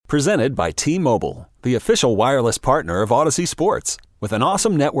Presented by T-Mobile, the official wireless partner of Odyssey Sports. With an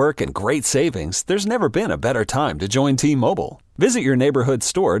awesome network and great savings, there's never been a better time to join T-Mobile. Visit your neighborhood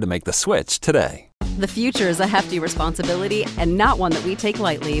store to make the switch today. The future is a hefty responsibility and not one that we take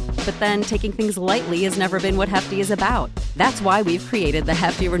lightly. But then taking things lightly has never been what Hefty is about. That's why we've created the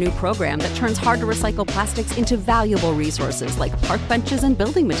Hefty Renew program that turns hard-to-recycle plastics into valuable resources like park benches and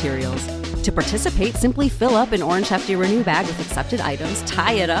building materials. To participate, simply fill up an orange Hefty Renew bag with accepted items,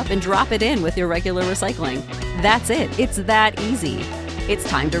 tie it up, and drop it in with your regular recycling. That's it. It's that easy. It's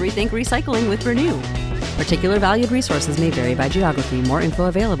time to rethink recycling with Renew. Particular valued resources may vary by geography. More info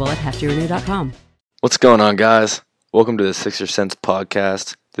available at heftyrenew.com. What's going on, guys? Welcome to the Sixer Sense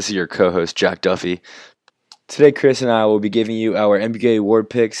podcast. This is your co-host, Jack Duffy. Today, Chris and I will be giving you our NBA award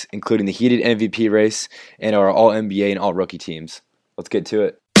picks, including the heated MVP race and our All-NBA and All-Rookie teams. Let's get to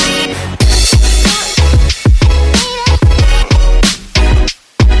it.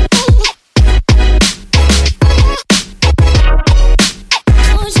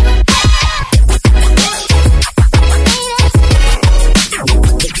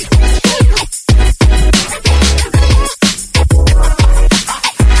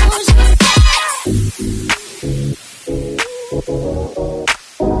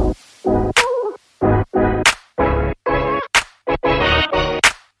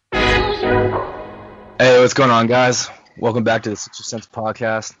 Hey, what's going on, guys? Welcome back to the Sixer Sense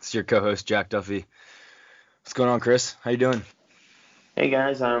podcast. It's your co-host, Jack Duffy. What's going on, Chris? How you doing? Hey,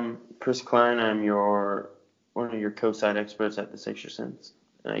 guys. I'm Chris Klein. I'm one of your co-side experts at the Sixer Sense.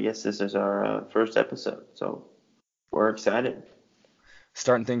 And I guess this is our first episode, so we're excited.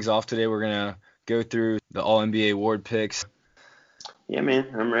 Starting things off today, we're going to go through the All-NBA award picks. Yeah, man.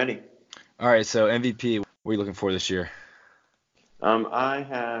 I'm ready. All right, so MVP, what are you looking for this year?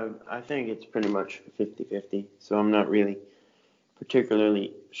 I think it's pretty much 50-50, so I'm not really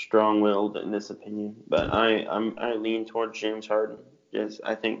particularly strong-willed in this opinion, but I lean towards James Harden.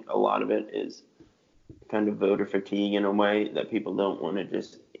 I think a lot of it is kind of voter fatigue in a way that people don't want to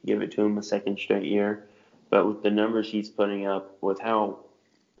just give it to him a second straight year, but with the numbers he's putting up, with how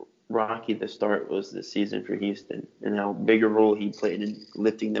rocky the start was this season for Houston, and how big a role he played in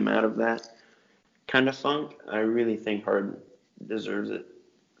lifting them out of that kind of funk, I really think Harden deserves it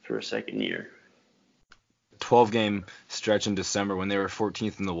for a second year. 12-game stretch in December when they were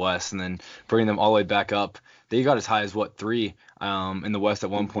 14th in the West, and then bringing them all the way back up. They got as high as, 3 in the West at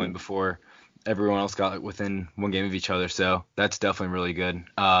one point before everyone else got within one game of each other. So that's definitely really good.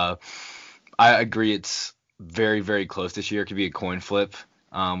 I agree it's very, very close this year. It could be a coin flip.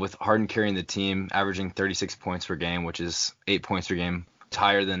 With Harden carrying the team, averaging 36 points per game, which is 8 points per game. It's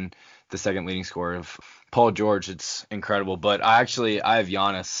higher than the second leading scorer of Paul George. It's incredible. But I have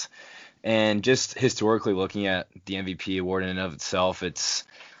Giannis. And just historically looking at the MVP award in and of itself,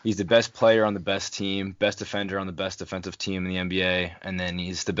 he's the best player on the best team, best defender on the best defensive team in the NBA, and then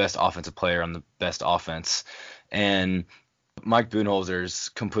he's the best offensive player on the best offense. And Mike Budenholzer's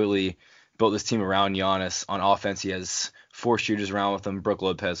completely built this team around Giannis. On offense, he has 4 shooters around with him. Brook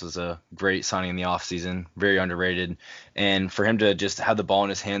Lopez was a great signing in the offseason, very underrated. And for him to just have the ball in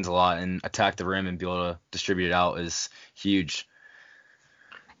his hands a lot and attack the rim and be able to distribute it out is huge.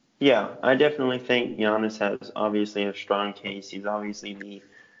 Yeah, I definitely think Giannis has obviously a strong case. He's obviously the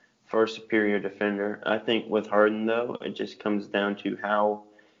far superior defender. I think with Harden, though, it just comes down to how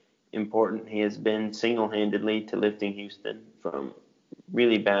important he has been single-handedly to lifting Houston from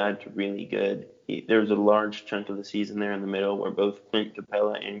really bad to really good. There was a large chunk of the season there in the middle where both Clint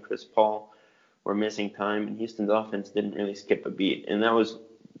Capella and Chris Paul were missing time, and Houston's offense didn't really skip a beat. And that was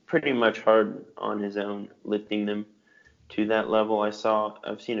pretty much Harden on his own, lifting them to that level.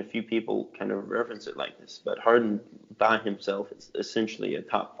 I've seen a few people kind of reference it like this, but Harden by himself is essentially a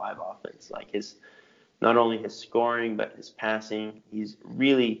top 5 offense. Like not only his scoring, but his passing. He's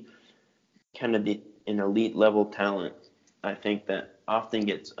really kind of an elite level talent. I think that often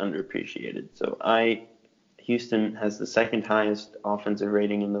gets underappreciated. So Houston has the second highest offensive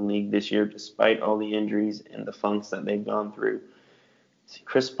rating in the league this year, despite all the injuries and the funks that they've gone through.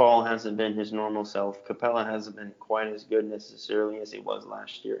 Chris Paul hasn't been his normal self. Capella hasn't been quite as good necessarily as he was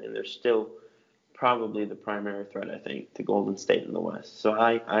last year, and they're still probably the primary threat, I think, to Golden State in the West. So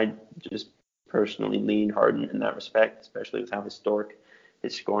I just personally lean Harden in that respect, especially with how historic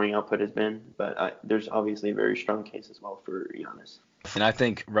his scoring output has been. But there's obviously a very strong case as well for Giannis. And I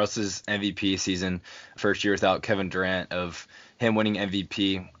think Russ's MVP season, first year without Kevin Durant, of him winning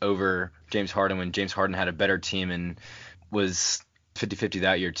MVP over James Harden when James Harden had a better team and was 50-50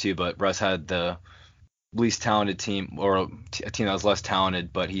 that year too, but Russ had the least talented team, or a team that was less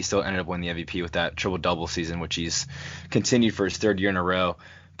talented, but he still ended up winning the MVP with that triple-double season, which he's continued for his third year in a row.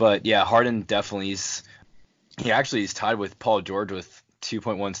 But yeah, Harden definitely he's tied with Paul George with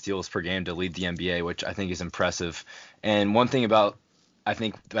 2.1 steals per game to lead the NBA, which I think is impressive. And one thing about I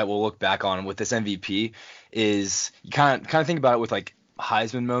think that we'll look back on with this MVP is you kind of think about it with like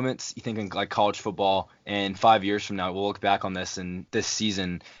Heisman moments. You think in like college football, and 5 years from now we'll look back on this and this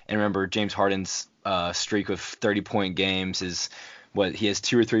season and remember James Harden's streak of 30-point games is what he has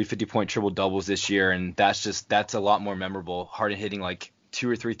 2 or 3 50-point triple doubles this year, and that's a lot more memorable. Harden hitting like 2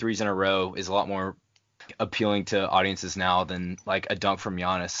 or 3 threes in a row is a lot more appealing to audiences now than like a dunk from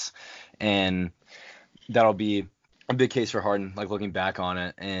Giannis, and that'll be a big case for Harden, like looking back on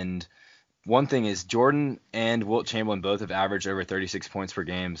it. And one thing is Jordan and Wilt Chamberlain both have averaged over 36 points per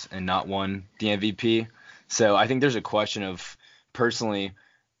games and not won the MVP. So I think there's a question of, personally,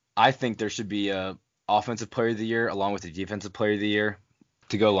 I think there should be a offensive player of the year along with the defensive player of the year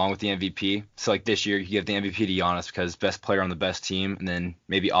to go along with the MVP. So like this year you give the MVP to Giannis because best player on the best team, and then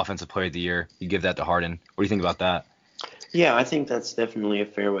maybe offensive player of the year you give that to Harden. What do you think about that? Yeah, I think that's definitely a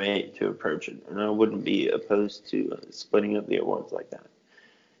fair way to approach it, and I wouldn't be opposed to splitting up the awards like that.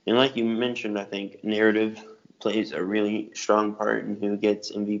 And like you mentioned, I think narrative plays a really strong part in who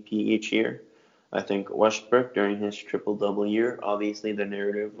gets MVP each year. I think Westbrook, during his triple-double year, obviously the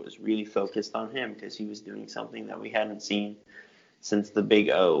narrative was really focused on him because he was doing something that we hadn't seen since the Big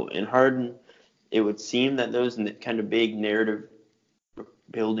O. And Harden, it would seem that those kind of big narrative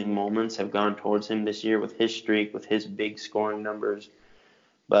building moments have gone towards him this year with his streak, with his big scoring numbers.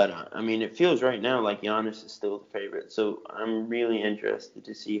 But, I mean, it feels right now like Giannis is still the favorite. So I'm really interested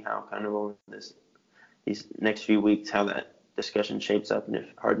to see how kind of over these next few weeks, how that discussion shapes up and if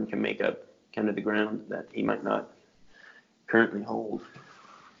Harden can make up kind of the ground that he might not currently hold.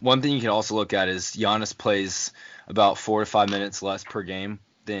 One thing you can also look at is Giannis plays about 4 to 5 minutes less per game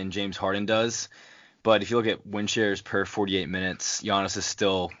than James Harden does. But if you look at win shares per 48 minutes, Giannis is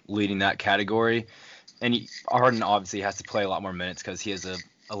still leading that category. And Harden obviously has to play a lot more minutes because he has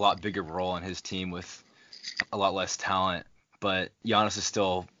a lot bigger role on his team with a lot less talent. But Giannis is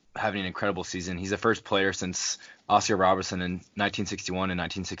still having an incredible season. He's the first player since Oscar Robertson in 1961 and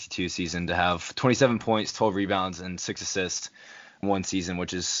 1962 season to have 27 points, 12 rebounds, and 6 assists in one season,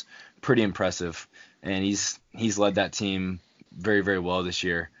 which is pretty impressive. And he's led that team very, very well this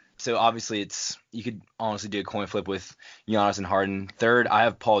year. So obviously you could honestly do a coin flip with Giannis and Harden. Third, I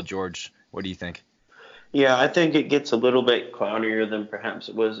have Paul George. What do you think? Yeah, I think it gets a little bit cloudier than perhaps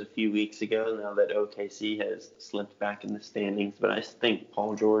it was a few weeks ago now that OKC has slipped back in the standings. But I think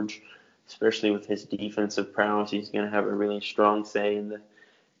Paul George, especially with his defensive prowess, he's going to have a really strong say in the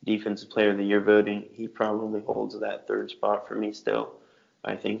Defensive Player of the Year voting. He probably holds that third spot for me still.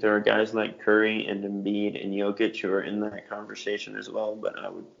 I think there are guys like Curry and Embiid and Jokic who are in that conversation as well, but I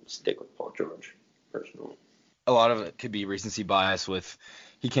would stick with Paul George personally. A lot of it could be recency bias with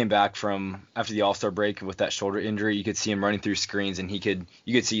he came back from after the All-Star break with that shoulder injury. You could see him running through screens, and you could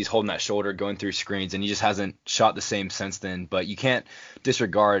see he's holding that shoulder going through screens, and he just hasn't shot the same since then. But you can't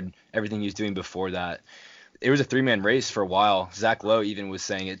disregard everything he was doing before that. It was a 3-man race for a while. Zach Lowe even was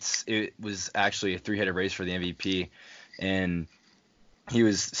saying it was actually a 3-headed race for the MVP, and he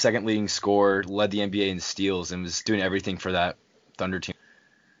was second leading scorer, led the NBA in steals, and was doing everything for that Thunder team.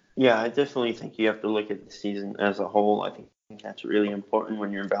 Yeah, I definitely think you have to look at the season as a whole. I think that's really important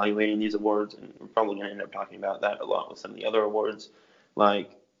when you're evaluating these awards, and we're probably going to end up talking about that a lot with some of the other awards,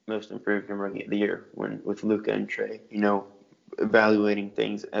 like Most Improved and Rookie of the Year, with Luka and Trae. Evaluating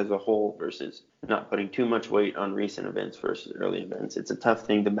things as a whole versus not putting too much weight on recent events versus early events. It's a tough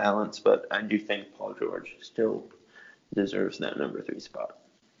thing to balance, but I do think Paul George still deserves that number 3 spot.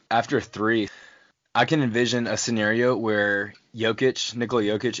 After 3, I can envision a scenario where Nikola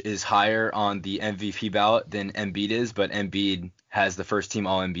Jokic is higher on the MVP ballot than Embiid is, but Embiid has the first team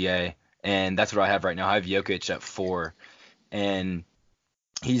All-NBA, and that's what I have right now. I have Jokic at 4, and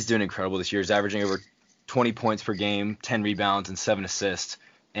he's doing incredible this year. He's averaging over 20 points per game, 10 rebounds, and 7 assists.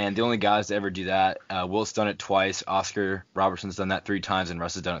 And the only guys to ever do that, Wilt's done it twice, Oscar Robertson's done that 3 times, and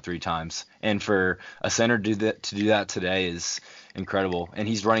Russ has done it 3 times. And for a center to do that today is incredible. And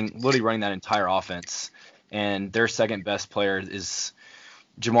he's literally running that entire offense. And their second best player is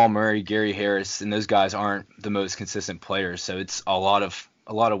Jamal Murray, Gary Harris, and those guys aren't the most consistent players. So it's a lot of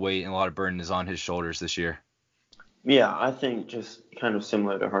weight and a lot of burden is on his shoulders this year. Yeah, I think just kind of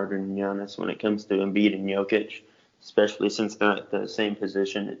similar to Harden and Giannis when it comes to Embiid and Jokic, especially since they're at the same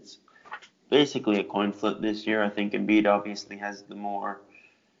position. It's basically a coin flip this year. I think Embiid obviously has the more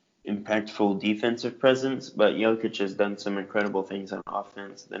impactful defensive presence, but Jokic has done some incredible things on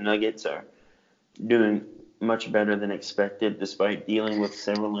offense. The Nuggets are doing much better than expected despite dealing with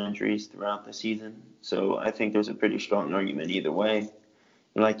several injuries throughout the season. So I think there's a pretty strong argument either way.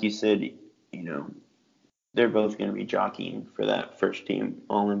 like you said, you know, they're both going to be jockeying for that first team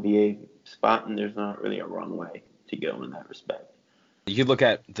All NBA spot, and there's not really a wrong way to go in that respect. You could look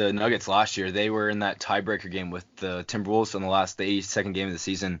at the Nuggets last year. They were in that tiebreaker game with the Timberwolves on the 82nd game of the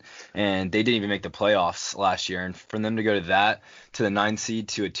season, and they didn't even make the playoffs last year. And for them to go to the 9 seed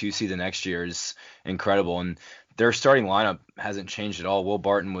to a 2 seed the next year is incredible. And their starting lineup hasn't changed at all. Will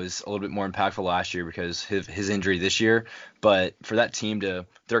Barton was a little bit more impactful last year because of his injury this year. But for that team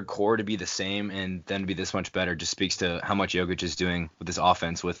their core to be the same and then to be this much better just speaks to how much Jokic is doing with this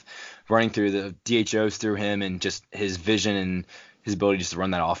offense, with running through the DHOs through him and just his vision and his ability just to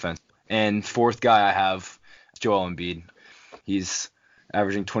run that offense. And fourth guy I have is Joel Embiid. He's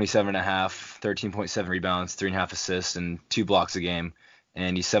averaging 27.5, 13.7 rebounds, 3.5 assists, and 2 blocks a game.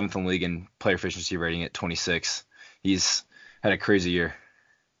 And he's 7th in the league in player efficiency rating at 26. He's had a crazy year.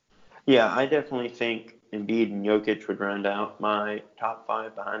 Yeah, I definitely think Embiid and Jokic would round out my top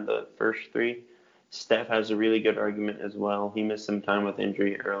 5 behind the first 3. Steph has a really good argument as well. He missed some time with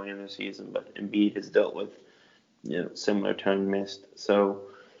injury early in the season, but Embiid has dealt with similar time missed. So,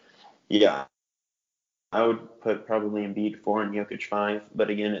 yeah, I would put probably Embiid 4 and Jokic 5. But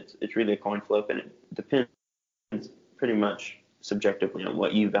again, it's really a coin flip, and it depends pretty much subjectively on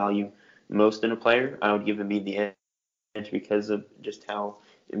what you value most in a player. I would give Embiid the edge because of just how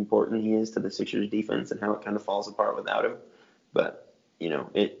important he is to the Sixers defense and how it kind of falls apart without him. But,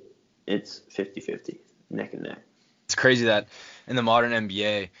 it's 50-50, neck and neck. It's crazy that in the modern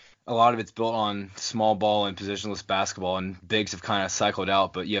NBA, a lot of it's built on small ball and positionless basketball, and bigs have kind of cycled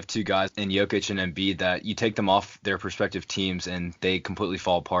out. But you have 2 guys in Jokic and Embiid that you take them off their respective teams and they completely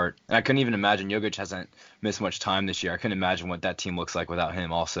fall apart. And I couldn't even imagine Jokic hasn't missed much time this year. I couldn't imagine what that team looks like without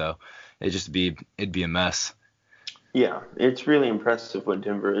him also. It'd be a mess. Yeah, it's really impressive what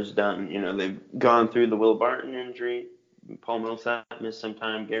Denver has done. They've gone through the Will Barton injury. Paul Millsap missed some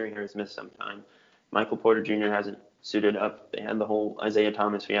time. Gary Harris missed some time. Michael Porter Jr. hasn't suited up. They had the whole Isaiah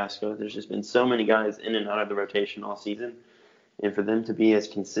Thomas fiasco. There's just been so many guys in and out of the rotation all season. And for them to be as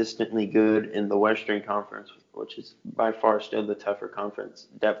consistently good in the Western Conference, which is by far still the tougher conference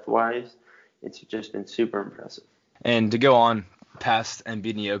depth-wise, it's just been super impressive. And to go on past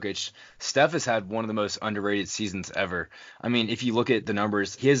Embiid and Jokic, Steph has had one of the most underrated seasons ever. I mean, if you look at the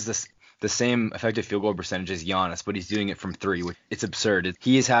numbers, he has the same effective field goal percentage as Giannis, but he's doing it from 3, which it's absurd.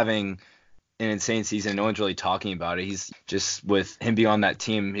 He is having an insane season. No one's really talking about it. He's just, with him being on that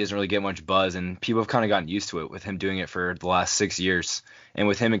team, he doesn't really get much buzz, and people have kind of gotten used to it with him doing it for the last 6 years. And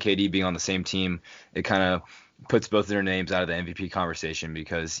with him and KD being on the same team, it kind of puts both of their names out of the MVP conversation,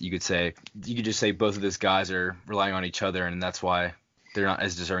 because you could just say both of those guys are relying on each other, and that's why they're not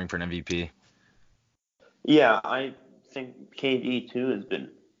as deserving for an MVP. Yeah, I think KD too has been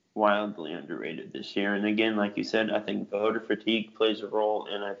wildly underrated this year. And again, like you said, I think voter fatigue plays a role,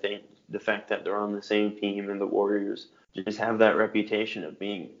 and I think the fact that they're on the same team and the Warriors just have that reputation of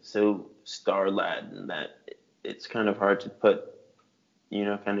being so star-laden that it's kind of hard to put,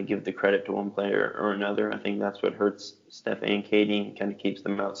 kind of give the credit to one player or another. I think that's what hurts Steph and KD and kind of keeps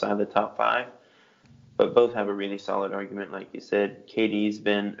them outside the top 5. But both have a really solid argument, like you said. KD's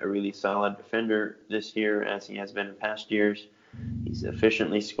been a really solid defender this year, as he has been in past years. He's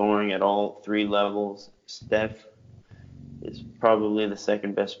efficiently scoring at all 3 levels. Steph is probably the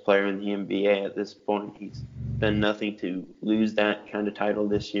second best player in the NBA at this point. He's done nothing to lose that kind of title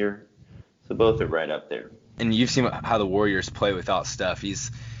this year. So both are right up there. And you've seen how the Warriors play without Steph. He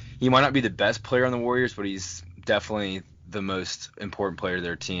might not be the best player on the Warriors, but he's definitely the most important player to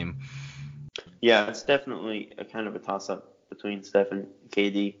their team. Yeah, it's definitely a kind of a toss-up between Steph and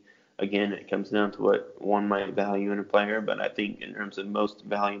KD. Again, it comes down to what one might value in a player, but I think in terms of most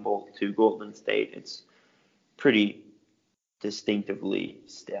valuable to Golden State, it's pretty distinctively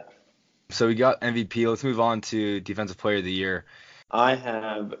Steph. So we got MVP. Let's move on to Defensive Player of the Year. I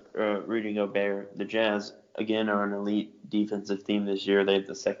have Rudy Gobert. The Jazz, again, are an elite defensive team this year. They have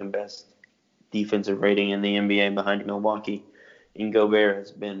the second best defensive rating in the NBA behind Milwaukee. And Gobert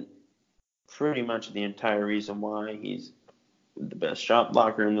has been pretty much the entire reason why he's the best shot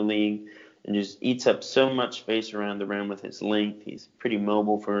blocker in the league and just eats up so much space around the rim with his length. He's pretty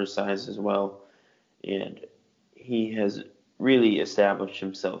mobile for his size as well. And he has really established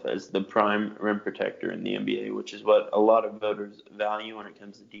himself as the prime rim protector in the NBA, which is what a lot of voters value when it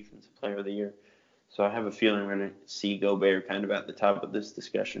comes to Defensive Player of the Year. So I have a feeling we're going to see Gobert kind of at the top of this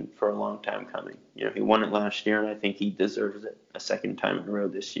discussion for a long time coming. He won it last year, and I think he deserves it a second time in a row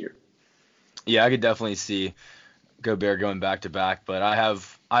this year. Yeah, I could definitely see Gobert going back to back, but I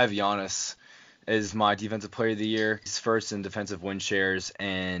have Giannis is my defensive player of the year. He's first in defensive win shares,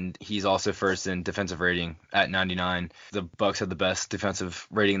 and he's also first in defensive rating at 99. The Bucks have the best defensive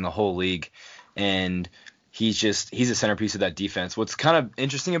rating in the whole league, and he's a centerpiece of that defense. What's kind of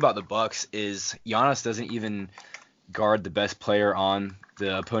interesting about the Bucks is Giannis doesn't even guard the best player on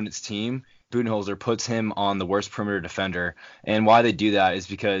the opponent's team. Budenholzer puts him on the worst perimeter defender, and why they do that is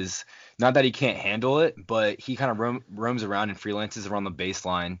because not that he can't handle it, but he kind of roams around and freelances around the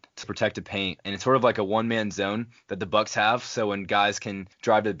baseline to protect the paint, and it's sort of like a one-man zone that the Bucks have. So when guys can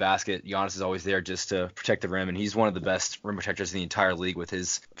drive to the basket, Giannis is always there just to protect the rim, and he's one of the best rim protectors in the entire league with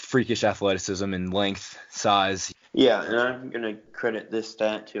his freakish athleticism and length, size. Yeah, and I'm going to credit this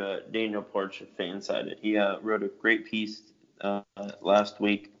stat to Daniel Porch of Fansided. He wrote a great piece last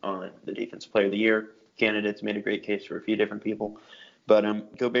week on the Defensive Player of the Year. Candidates made a great case for a few different people.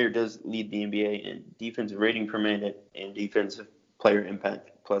 But Gobert does lead the NBA in defensive rating per minute and defensive player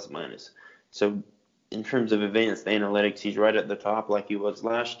impact plus minus. So in terms of advanced analytics, he's right at the top like he was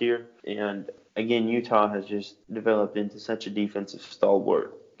last year. And again, Utah has just developed into such a defensive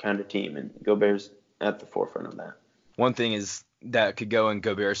stalwart kind of team, and Gobert's at the forefront of that. One thing is that could go in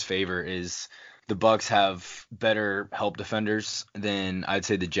Gobert's favor is the Bucks have better help defenders than I'd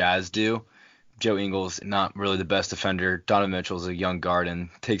say the Jazz do. Joe Ingles, not really the best defender. Donovan Mitchell's a young guard and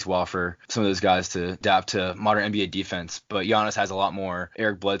takes a while for some of those guys to adapt to modern NBA defense. But Giannis has a lot more.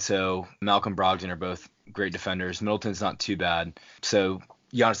 Eric Bledsoe, Malcolm Brogdon are both great defenders. Middleton's not too bad. So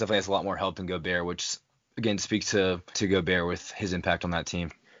Giannis definitely has a lot more help than Gobert, which, again, speaks to Gobert with his impact on that team.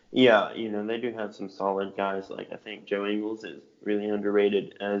 Yeah, they do have some solid guys. Like, I think Joe Ingles is really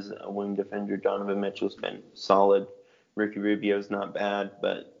underrated as a wing defender. Donovan Mitchell's been solid. Ricky Rubio's not bad,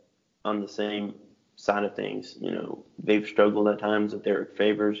 but on the same side of things, they've struggled at times with Derek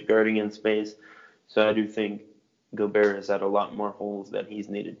Favors guarding in space. So I do think Gobert has had a lot more holes that he's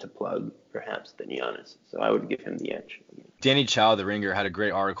needed to plug, perhaps, than Giannis. So I would give him the edge. Danny Chow, the Ringer, had a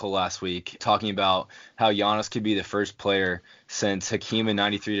great article last week talking about how Giannis could be the first player since Hakeem in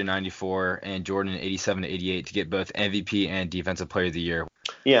 93-94 and Jordan in 87-88 to get both MVP and Defensive Player of the Year.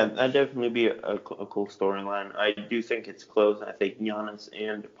 Yeah, that'd definitely be a cool storyline. I do think it's close. I think Giannis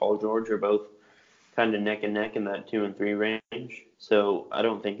and Paul George are both kind of neck and neck in that 2 and 3 range. So I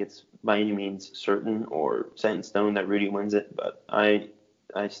don't think it's by any means certain or set in stone that Rudy wins it, but I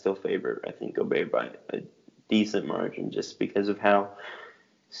still favor, I think, Gobert by a decent margin just because of how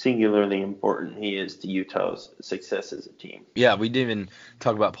singularly important he is to Utah's success as a team. Yeah, we didn't even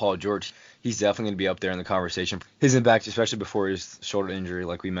talk about Paul George. He's definitely going to be up there in the conversation. His impact, especially before his shoulder injury,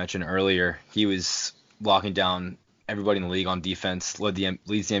 like we mentioned earlier, he was locking down everybody in the league on defense, leads the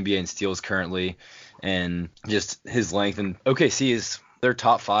NBA in steals currently, and just his length. And OKC is their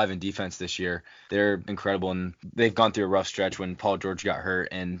top 5 in defense this year. They're incredible, and they've gone through a rough stretch when Paul George got hurt,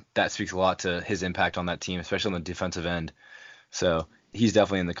 and that speaks a lot to his impact on that team, especially on the defensive end. So he's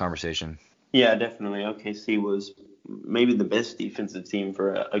definitely in the conversation. Yeah, definitely. OKC was maybe the best defensive team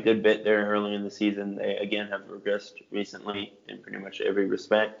for a good bit there early in the season. They, again, have regressed recently in pretty much every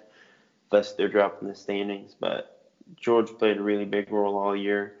respect. Thus, they're dropping the standings. But George played a really big role all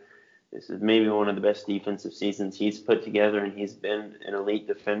year. This is maybe one of the best defensive seasons he's put together, and he's been an elite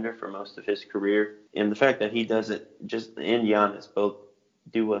defender for most of his career. And the fact that he does it, and Giannis both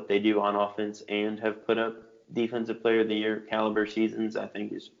do what they do on offense and have put up Defensive Player of the Year caliber seasons, I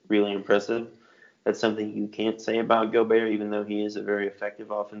think is really impressive. That's something you can't say about Gobert, even though he is a very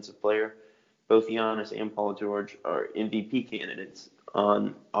effective offensive player. Both Giannis and Paul George are MVP candidates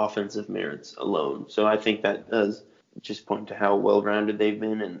on offensive merits alone. So I think that does just point to how well-rounded they've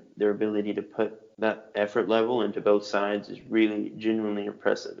been, and their ability to put that effort level into both sides is really genuinely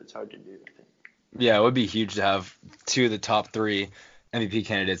impressive. It's hard to do, I think. Yeah, it would be huge to have 2 of the top 3 MVP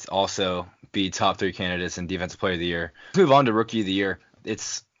candidates also be top 3 candidates in Defensive Player of the Year. Let's move on to Rookie of the Year.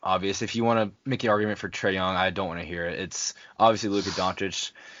 It's obvious. If you want to make the argument for Trae Young, I don't want to hear it. It's obviously Luka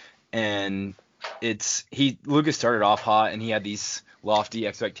Doncic, and Luka started off hot, and he had these lofty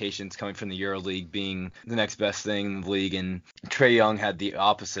expectations coming from the EuroLeague being the next best thing in the league, and Trae Young had the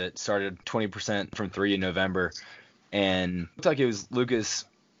opposite, started 20% from 3 in November, and it looked like it was Luka's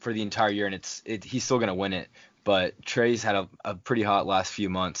for the entire year, and he's still going to win it. But Trae's had a pretty hot last few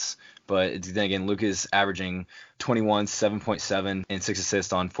months. But then again, Luka's averaging 21, 7.7, and 6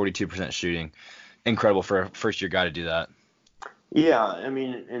 assists on 42% shooting. Incredible for a first-year guy to do that. Yeah, I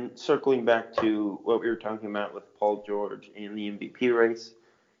mean, and circling back to what we were talking about with Paul George and the MVP race,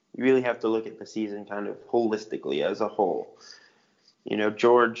 you really have to look at the season kind of holistically as a whole.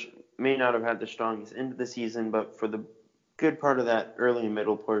 George may not have had the strongest end of the season, but for the good part of that early and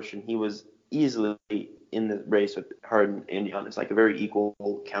middle portion, he was easily in the race with Harden and Giannis, like a very equal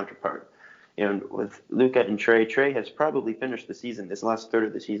counterpart. And with Luka and Trey has probably finished the season, this last third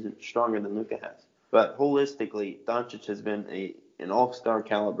of the season, stronger than Luka has. But holistically, Doncic has been an all-star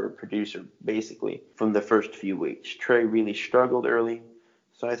caliber producer, basically, from the first few weeks. Trey really struggled early,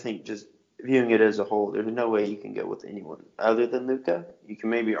 so I think just viewing it as a whole, there's no way you can go with anyone other than Luka. You can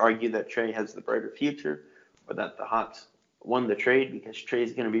maybe argue that Trey has the brighter future, or that the Hawks won the trade because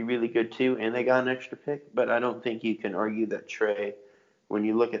Trey's going to be really good too, and they got an extra pick. But I don't think you can argue that Trey, when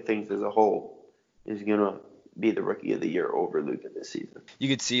you look at things as a whole, is going to be the Rookie of the Year over Luka this season. You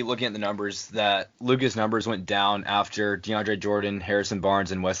could see, looking at the numbers, that Luka's numbers went down after DeAndre Jordan, Harrison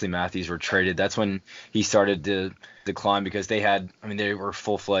Barnes, and Wesley Matthews were traded. That's when he started to decline, because they were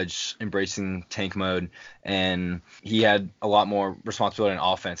full-fledged embracing tank mode, and he had a lot more responsibility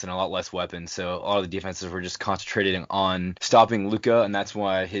on offense and a lot less weapons. So a lot of the defenses were just concentrating on stopping Luka, and that's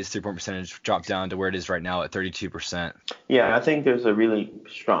why his three-point percentage dropped down to where it is right now at 32%. Yeah, I think there's a really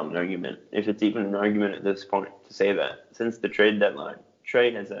strong argument, if it's even an argument at this point, to say that since the trade deadline,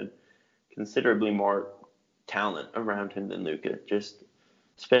 Trey has had considerably more talent around him than Luka, just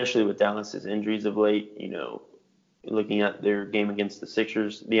especially with Dallas's injuries of late. Looking at their game against the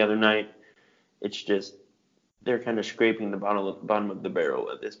Sixers the other night, it's just they're kind of scraping the bottom of the barrel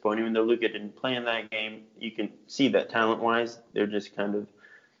at this point. Even though Luka didn't play in that game, you can see that talent-wise, they're just kind of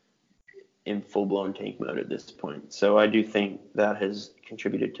in full-blown tank mode at this point. So I do think that has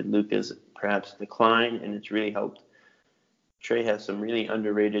contributed to Luka's perhaps decline, and it's really helped. Trey has some really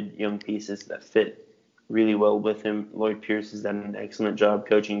underrated young pieces that fit really well with him. Lloyd Pierce has done an excellent job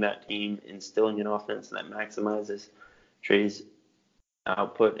coaching that team, instilling an offense that maximizes Trey's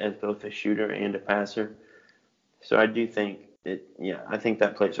output as both a shooter and a passer. So I do think I think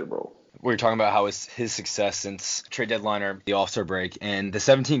that plays a role. We were talking about how his success since trade deadline or the All-Star break, and the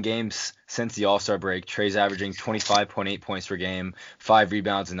 17 games since the All-Star break, Trey's averaging 25.8 points per game, 5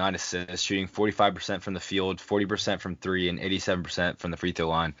 rebounds and 9 assists, shooting 45% from the field, 40% from 3, and 87% from the free throw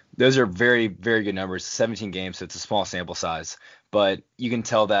line. Those are very, very good numbers. 17 games, so it's a small sample size, but you can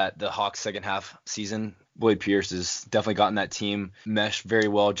tell that the Hawks' second half season, Lloyd Pierce has definitely gotten that team meshed very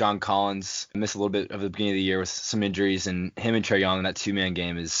well. John Collins missed a little bit of the beginning of the year with some injuries, and him and Trae Young, that two-man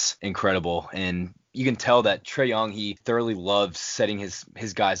game is incredible. And you can tell that Trae Young, he thoroughly loves setting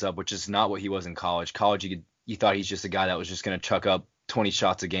his guys up, which is not what he was in college. College, you thought he's just a guy that was just going to chuck up 20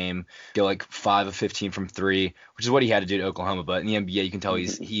 shots a game, get like 5 of 15 from 3, which is what he had to do to Oklahoma. But in the NBA, you can tell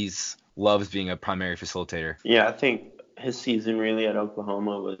he's loves being a primary facilitator. Yeah, I think his season really at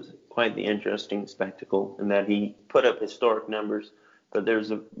Oklahoma was quite the interesting spectacle in that he put up historic numbers, but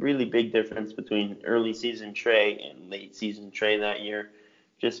there's a really big difference between early season Trae and late season Trae that year,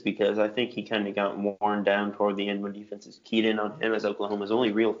 just because I think he kind of got worn down toward the end when defenses keyed in on him as Oklahoma's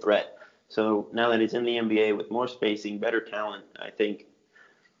only real threat. So now that he's in the NBA with more spacing, better talent, I think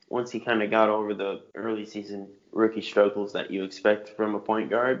once he kind of got over the early season rookie struggles that you expect from a point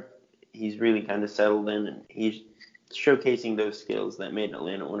guard, he's really kind of settled in, and he's showcasing those skills that made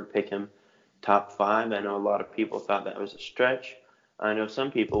Atlanta want to pick him top 5. I know a lot of people thought that was a stretch. I know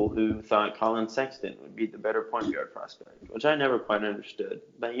some people who thought Colin Sexton would be the better point guard prospect, which I never quite understood.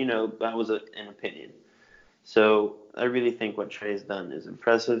 But, that was an opinion. So I really think what Trey's done is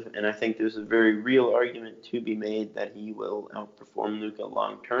impressive, and I think there's a very real argument to be made that he will outperform Luka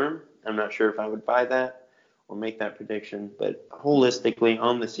long term. I'm not sure if I would buy that or make that prediction, but holistically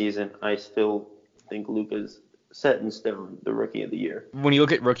on the season, I still think Luka's set in stone, the Rookie of the Year. When you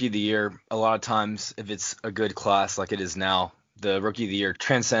look at Rookie of the Year, a lot of times, if it's a good class like it is now, the Rookie of the Year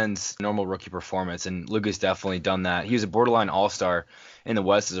transcends normal rookie performance, and Luka's definitely done that. He was a borderline all-star in the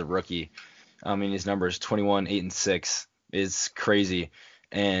West as a rookie. I mean, his numbers 21, 8, and 6 is crazy,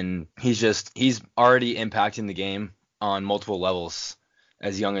 and he's already impacting the game on multiple levels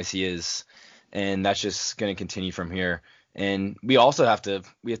as young as he is, and that's just going to continue from here. And we have to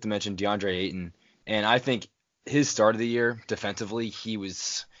mention DeAndre Ayton, and I think his start of the year defensively, he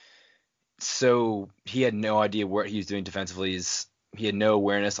had no idea what he was doing defensively. He had no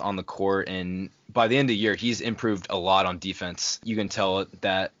awareness on the court, and by the end of the year, he's improved a lot on defense. You can tell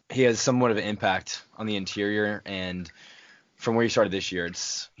that he has somewhat of an impact on the interior, and from where he started this year,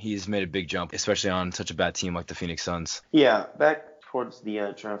 he's made a big jump, especially on such a bad team like the Phoenix Suns. Yeah, back towards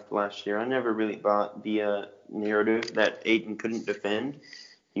the draft last year, I never really bought the narrative that Ayton couldn't defend.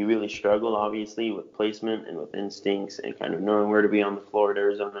 He really struggled, obviously, with placement and with instincts and kind of knowing where to be on the floor at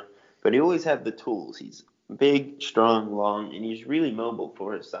Arizona. But he always had the tools. He's big, strong, long, and he's really mobile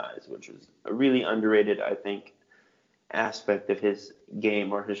for his size, which was a really underrated, I think, aspect of his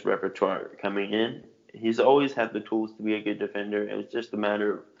game or his repertoire coming in. He's always had the tools to be a good defender. It was just a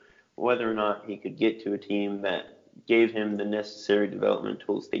matter of whether or not he could get to a team that gave him the necessary development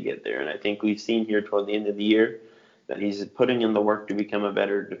tools to get there. And I think we've seen here toward the end of the year that he's putting in the work to become a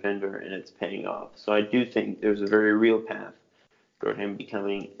better defender, and it's paying off. So I do think there's a very real path toward him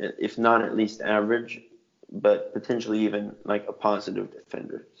becoming, if not at least average, but potentially even like a positive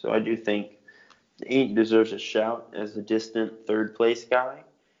defender. So I do think Ayton deserves a shout as a distant third place guy.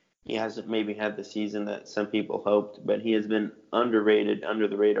 He hasn't maybe had the season that some people hoped, but he has been underrated, under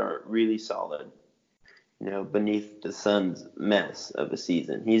the radar, really solid. Beneath the Suns' mess of a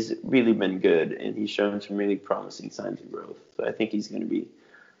season. He's really been good, and he's shown some really promising signs of growth. So I think he's going to be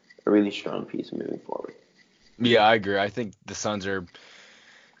a really strong piece moving forward. Yeah, I agree. I think the Suns are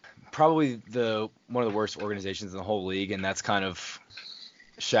probably one of the worst organizations in the whole league, and that's kind of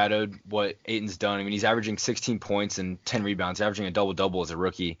shadowed what Ayton's done. I mean, he's averaging 16 points and 10 rebounds, averaging a double-double as a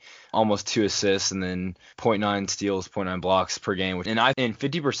rookie, almost 2 assists, and then 0.9 steals, 0.9 blocks per game. And in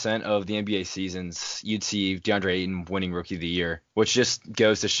 50% of the NBA seasons, you'd see DeAndre Ayton winning Rookie of the Year, which just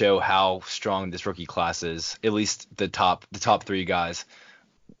goes to show how strong this rookie class is, at least the top 3 guys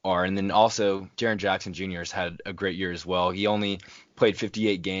are. And then also, Jaren Jackson Jr. has had a great year as well. He only played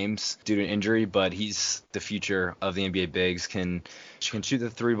 58 games due to an injury, but he's the future of the NBA bigs. Can shoot the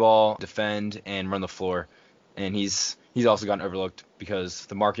 3-ball, defend, and run the floor. And he's also gotten overlooked because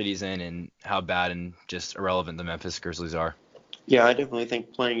the market he's in and how bad and just irrelevant the Memphis Grizzlies are. Yeah, I definitely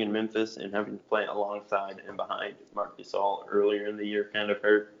think playing in Memphis and having to play alongside and behind Marc Gasol earlier in the year kind of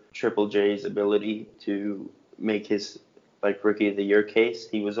hurt Triple J's ability to make his Rookie of the Year case.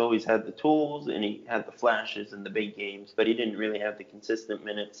 He was always had the tools and he had the flashes in the big games, but he didn't really have the consistent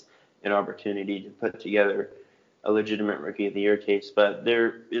minutes and opportunity to put together a legitimate Rookie of the Year case. But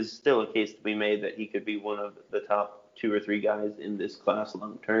there is still a case to be made that he could be one of the top 2 or 3 guys in this class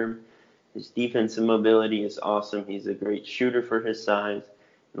long term. His defensive mobility is awesome. He's a great shooter for his size.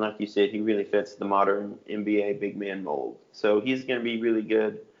 And like you said, he really fits the modern NBA big man mold. So he's going to be really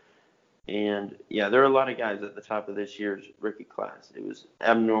good. And, yeah, there are a lot of guys at the top of this year's rookie class. It was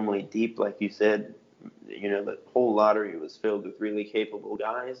abnormally deep, like you said. The whole lottery was filled with really capable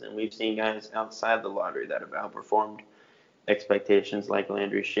guys, and we've seen guys outside the lottery that have outperformed expectations like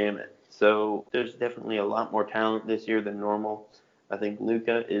Landry Shamet. So there's definitely a lot more talent this year than normal. I think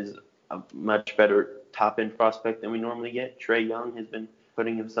Luka is a much better top-end prospect than we normally get. Trae Young has been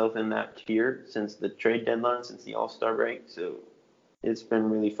putting himself in that tier since the trade deadline, since the All-Star break. So it's been a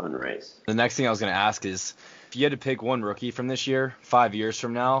really fun race. The next thing I was going to ask is, if you had to pick one rookie from this year, 5 years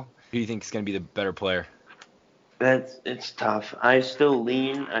from now, who do you think is going to be the better player? It's tough. I still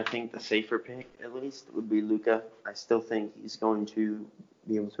lean, I think the safer pick, at least, would be Luka. I still think he's going to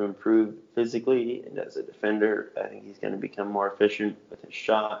be able to improve physically and as a defender. I think he's going to become more efficient with his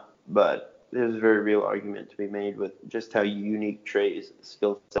shot. But there's a very real argument to be made with just how unique Trae's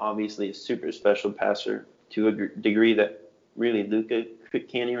skill set. Obviously, a super special passer to a degree that really Luka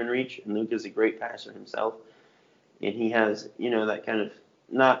can't even reach. And Luka's a great passer himself. And he has, that kind of,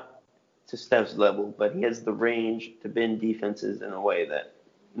 not to Steph's level, but he has the range to bend defenses in a way that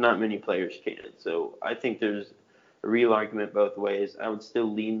not many players can. So I think there's a real argument both ways. I would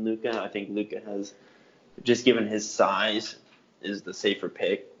still lean Luka. I think Luka has, just given his size, is the safer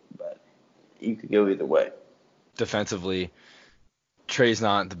pick, but you could go either way. Defensively, Trae's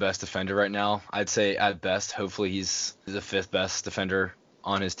not the best defender right now. I'd say at best, hopefully he's the 5th best defender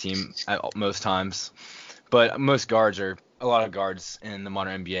on his team at most times. But a lot of guards in the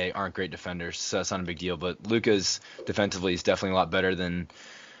modern NBA aren't great defenders, so that's not a big deal. But Luka's defensively is definitely a lot better than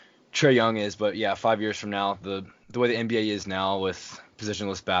Trae Young is. But yeah, 5 years from now, the way the NBA is now with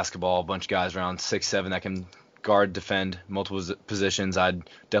positionless basketball, a bunch of guys around 6'7" that can guard, defend multiple positions, I'd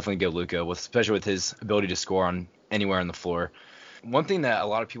definitely go Luka, especially with his ability to score on anywhere on the floor. One thing that a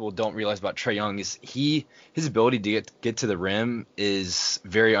lot of people don't realize about Trae Young is his ability to get to the rim is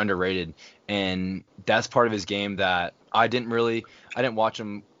very underrated, and that's part of his game that I didn't watch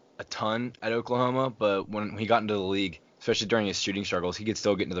him a ton at Oklahoma, but when he got into the league, especially during his shooting struggles, he could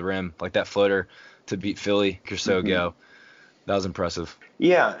still get into the rim, like that floater to beat Philly or so ago. That was impressive.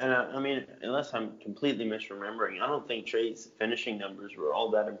 Yeah, and I mean, unless I'm completely misremembering, I don't think Trae's finishing numbers were all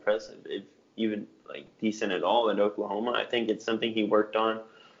that impressive, if even decent at all at Oklahoma. I think it's something he worked on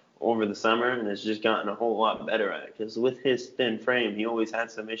over the summer and has just gotten a whole lot better at, because with his thin frame, he always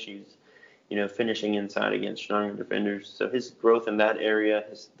had some issues, finishing inside against stronger defenders. So his growth in that area,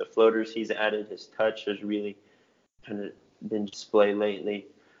 the floaters he's added, his touch has really kind of been displayed lately.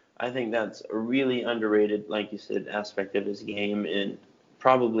 I think that's a really underrated, like you said, aspect of his game, and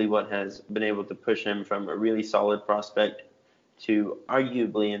probably what has been able to push him from a really solid prospect to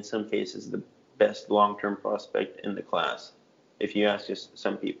arguably, in some cases, the best long-term prospect in the class, if you ask just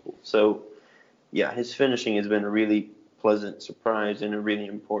some people. So yeah, his finishing has been a really pleasant surprise and a really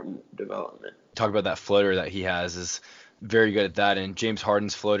important development. Talk about that floater that he has is very good at that. And James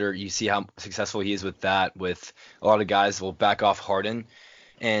Harden's floater, you see how successful he is with that. With a lot of guys will back off Harden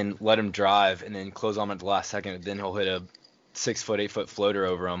and let him drive and then close on him at the last second. Then he'll hit a 6 foot, 8 foot floater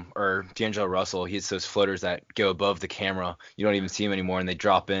over him. Or D'Angelo Russell, he hits those floaters that go above the camera. You don't even see them anymore and they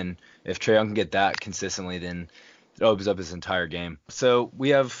drop in. If Trae Young can get that consistently, then it opens up his entire game. So we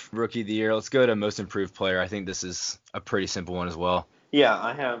have Rookie of the Year. Let's go to Most Improved Player. I think this is a pretty simple one as well. Yeah,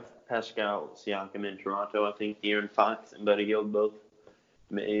 I have Pascal Siakam in Toronto. I think De'Aaron Fox and Buddy Hield both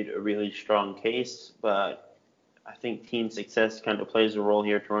made a really strong case, but I think team success kind of plays a role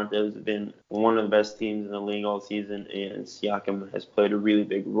here. Toronto's been one of the best teams in the league all season, and Siakam has played a really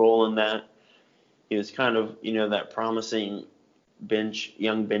big role in that. He was kind of, that promising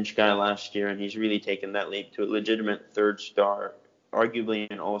young bench guy last year, and he's really taken that leap to a legitimate third star, arguably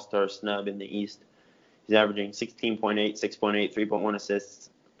an all-star snub in the East. He's averaging 16.8, 6.8, 3.1 assists,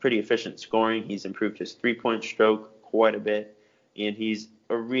 pretty efficient scoring. He's improved his three-point stroke quite a bit, and he's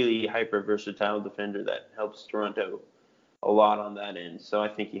a really hyper-versatile defender that helps Toronto a lot on that end. So I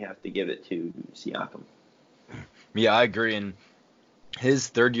think you have to give it to Siakam. Yeah, I agree. And his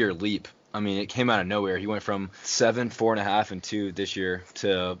third-year leap, it came out of nowhere. He went from 7, 4.5, and 2 this year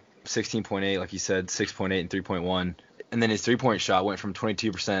to 16.8, like you said, 6.8 and 3.1. And then his three-point shot went from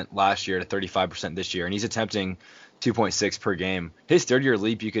 22% last year to 35% this year. And he's attempting 2.6 per game. His third-year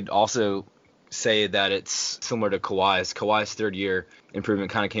leap, you could also say that it's similar to Kawhi's. Kawhi's third-year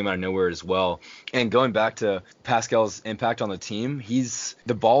improvement kind of came out of nowhere as well. And going back to Pascal's impact on the team,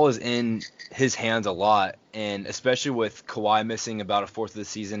 the ball is in his hands a lot. And especially with Kawhi missing about a fourth of the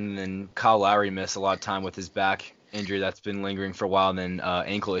season, and Kyle Lowry missed a lot of time with his back injury that's been lingering for a while, and then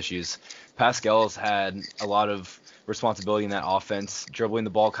ankle issues. Pascal's had a lot of responsibility in that offense, dribbling the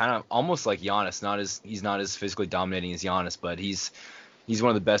ball kind of almost like Giannis. He's not as physically dominating as Giannis, but he's one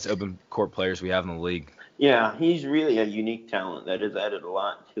of the best open court players we have in the league. Yeah, he's really a unique talent that has added a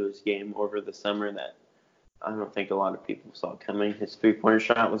lot to his game over the summer that I don't think a lot of people saw coming. His three-pointer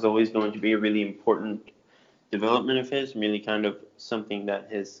shot was always going to be a really important development of his, really kind of something that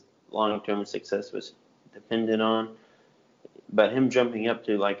his long-term success was dependent on. But him jumping up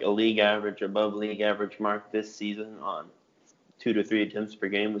to like a league average, above league average mark this season on 2 to 3 attempts per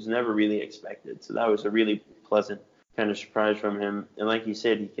game was never really expected. So that was a really pleasant kind of surprise from him. And like you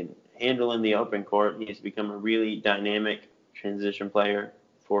said, he can handle in the open court. He's become a really dynamic transition player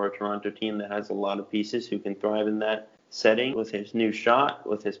for a Toronto team that has a lot of pieces who can thrive in that setting. With his new shot,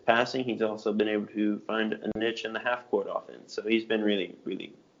 with his passing, he's also been able to find a niche in the half-court offense. So he's been really,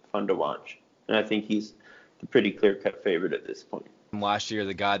 really fun to watch. And I think he's the pretty clear-cut favorite at this point. Last year,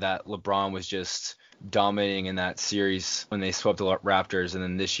 the guy that LeBron was just dominating in that series when they swept the Raptors, and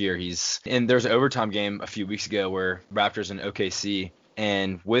then this year and there's an overtime game a few weeks ago where Raptors and OKC,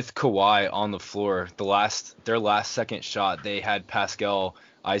 and with Kawhi on the floor, their last second shot, they had Pascal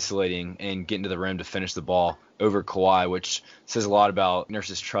isolating and getting to the rim to finish the ball over Kawhi, which says a lot about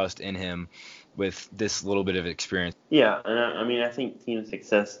Nurse's trust in him with this little bit of experience. Yeah, and I think team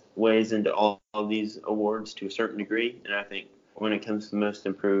success weighs into all of these awards to a certain degree, and I think when it comes to most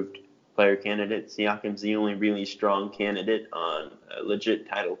improved player candidate, Siakam's the only really strong candidate on a legit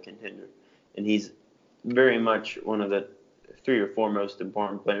title contender, and he's very much one of the 3 or 4 most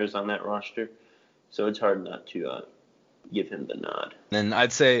important players on that roster, so it's hard not to give him the nod. And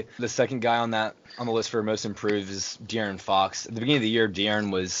I'd say the second guy on the list for most improved is De'Aaron Fox. At the beginning of the year,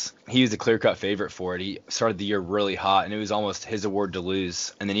 De'Aaron was a clear-cut favorite for it. He started the year really hot, and it was almost his award to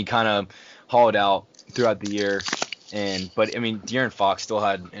lose. And then he kind of hollowed out throughout the year. But De'Aaron Fox still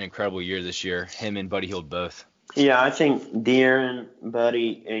had an incredible year this year. Him and Buddy Hield both. Yeah, I think De'Aaron,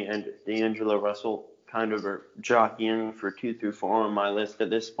 Buddy, and D'Angelo Russell kind of are jockeying for 2 through 4 on my list at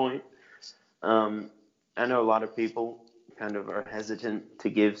this point. I know a lot of people kind of are hesitant to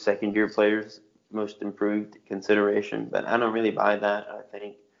give second-year players most improved consideration, but I don't really buy that. I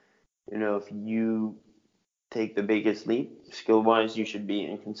think, if you take the biggest leap, skill-wise, you should be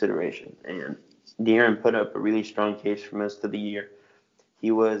in consideration. And De'Aaron put up a really strong case for most of the year.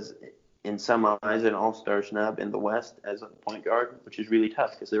 He was, in some eyes, an all-star snub in the West as a point guard, which is really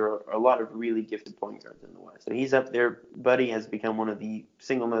tough because there are a lot of really gifted point guards in the West. So he's up there. Buddy has become one of the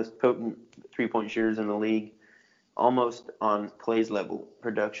single most potent three-point shooters in the league, almost on Clay's level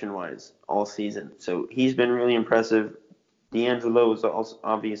production-wise all season. So he's been really impressive. D'Angelo is also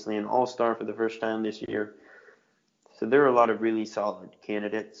obviously an all-star for the first time this year. So there are a lot of really solid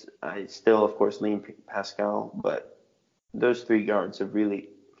candidates. I still, of course, lean Pascal, but those 3 guards have really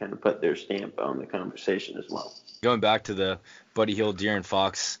kind of put their stamp on the conversation as well. Going back to the Buddy Hield, De'Aaron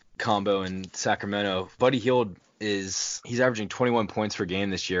Fox combo in Sacramento. Buddy Hield he's averaging 21 points per game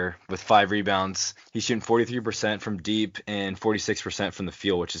this year with 5 rebounds. He's shooting 43% from deep and 46% from the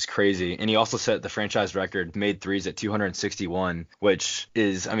field, which is crazy. And he also set the franchise record, made threes at 261, which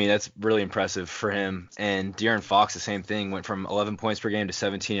is, that's really impressive for him. And De'Aaron Fox, the same thing, went from 11 points per game to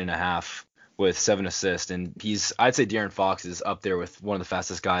 17.5 with 7 assists. And I'd say De'Aaron Fox is up there with one of the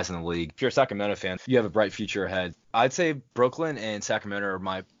fastest guys in the league. If you're a Sacramento fan, you have a bright future ahead. I'd say Brooklyn and Sacramento are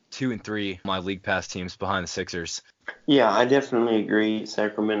my 2 and 3, my league pass teams behind the Sixers. Yeah, I definitely agree.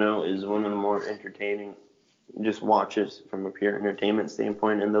 Sacramento is one of the more entertaining just watches from a pure entertainment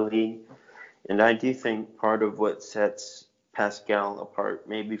standpoint in the league. And I do think part of what sets Pascal apart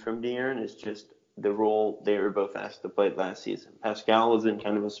maybe from De'Aaron is just the role they were both asked to play last season. Pascal was in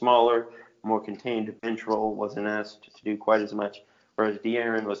kind of a smaller, more contained bench role, wasn't asked to do quite as much, whereas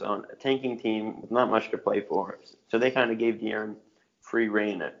De'Aaron was on a tanking team with not much to play for. So they kind of gave De'Aaron free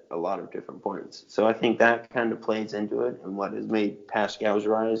reign at a lot of different points. So I think that kind of plays into it and what has made Pascal's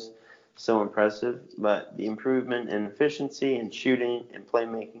rise so impressive. But the improvement in efficiency and shooting and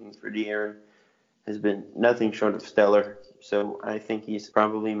playmaking for De'Aaron has been nothing short of stellar. So I think he's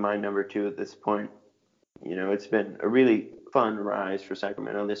probably my number 2 at this point. It's been a really fun rise for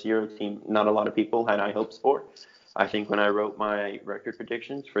Sacramento this year, a team not a lot of people had high hopes for. I think when I wrote my record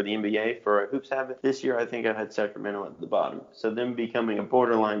predictions for the NBA for Hoops Habit this year, I think I had Sacramento at the bottom. So them becoming a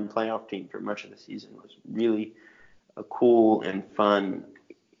borderline playoff team for much of the season was really a cool and fun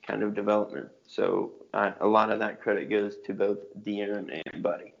kind of development. So a lot of that credit goes to both De'Aaron and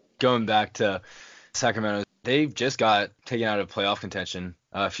Buddy. Going back to Sacramento, they just got taken out of playoff contention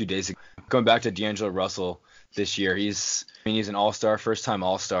a few days ago. Going back to D'Angelo Russell this year, he's an all-star, first-time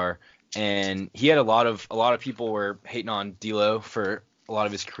all-star. And he had a lot of people were hating on D'Lo for a lot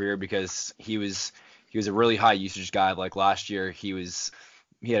of his career because he was a really high usage guy. Like last year, he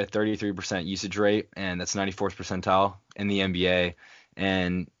had a 33% usage rate, and that's 94th percentile in the NBA.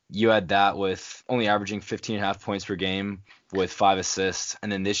 And you had that with only averaging 15.5 points per game with 5 assists.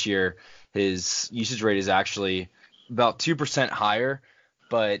 And then this year, his usage rate is actually about 2% higher,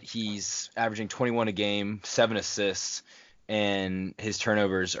 but he's averaging 21 a game, 7 assists. And his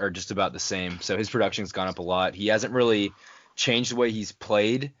turnovers are just about the same. So his production's gone up a lot. He hasn't really changed the way he's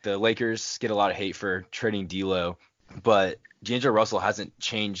played. The Lakers get a lot of hate for trading D'Lo, but D'Angelo Russell hasn't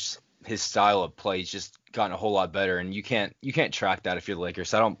changed his style of play. He's just gotten a whole lot better, and you can't track that if you're the Lakers.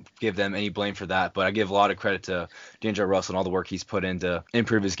 So I don't give them any blame for that, but I give a lot of credit to D'Angelo Russell and all the work he's put in to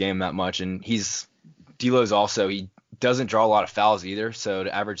improve his game that much. And D'Lo's also, he doesn't draw a lot of fouls either, so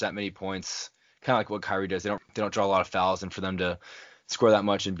to average that many points, kind of like what Kyrie does. They don't draw a lot of fouls, and for them to score that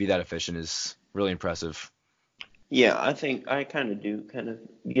much and be that efficient is really impressive. Yeah, I think I kind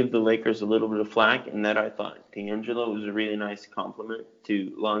of give the Lakers a little bit of flack in that I thought D'Angelo was a really nice compliment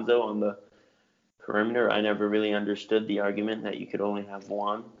to Lonzo on the perimeter. I never really understood the argument that you could only have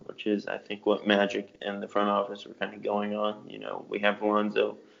one, which is I think what Magic and the front office were kind of going on. We have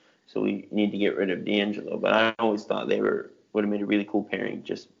Lonzo, so we need to get rid of D'Angelo. But I always thought they would have made a really cool pairing,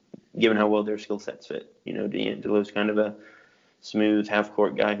 just given how well their skill sets fit. D'Angelo's kind of a smooth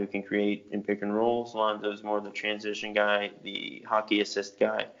half-court guy who can create in pick and rolls. Lonzo's more the transition guy, the hockey assist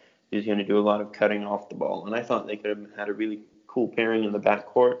guy who's going to do a lot of cutting off the ball. And I thought they could have had a really cool pairing in the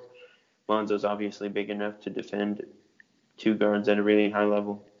backcourt. Lonzo's obviously big enough to defend 2 guards at a really high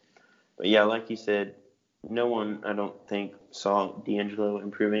level. But yeah, like you said, no one, I don't think, saw D'Angelo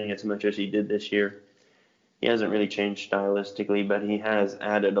improving as much as he did this year. He hasn't really changed stylistically, but he has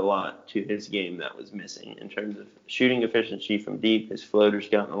added a lot to his game that was missing in terms of shooting efficiency from deep. His floater's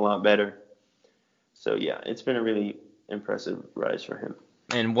gotten a lot better. So, yeah, it's been a really impressive rise for him.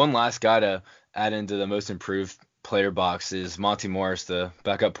 And one last guy to add into the most improved player box is Monty Morris, the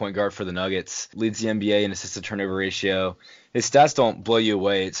backup point guard for the Nuggets. Leads the NBA in assist to turnover ratio. His stats don't blow you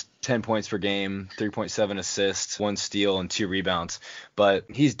away. It's 10 points per game, 3.7 assists, 1 steal, and 2 rebounds. But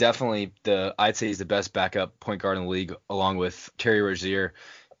he's definitely I'd say he's the best backup point guard in the league, along with Terry Rozier.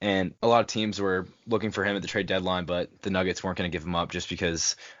 And a lot of teams were looking for him at the trade deadline, but the Nuggets weren't going to give him up just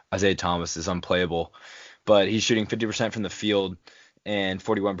because Isaiah Thomas is unplayable. But he's shooting 50% from the field and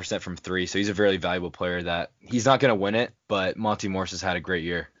 41% from 3. So he's a very valuable player that he's not going to win it, but Monty Morris has had a great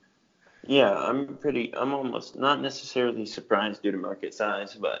year. Yeah, I'm almost not necessarily surprised due to market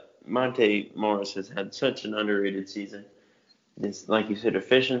size, but Monte Morris has had such an underrated season. His, like you said,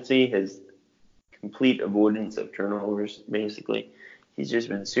 efficiency, his complete avoidance of turnovers, basically. He's just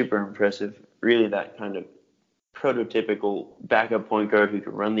been super impressive. Really that kind of prototypical backup point guard who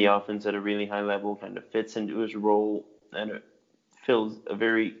can run the offense at a really high level, kind of fits into his role, and it fills a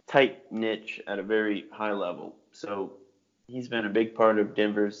very tight niche at a very high level. So He's been a big part of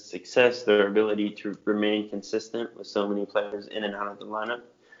Denver's success, their ability to remain consistent with so many players in and out of the lineup.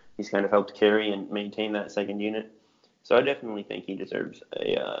 He's kind of helped carry and maintain that second unit. So I definitely think he deserves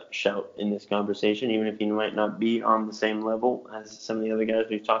a shout in this conversation, even if he might not be on the same level as some of the other guys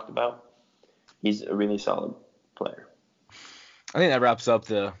we've talked about. He's a really solid player. I think that wraps up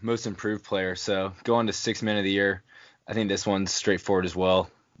the most improved player. So going to 6th man of the year, I think this one's straightforward as well.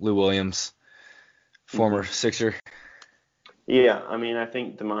 Lou Williams, former Sixer. Yeah, I mean, I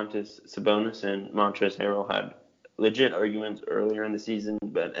think Domantas Sabonis and Montrezl Harrell had legit arguments earlier in the season,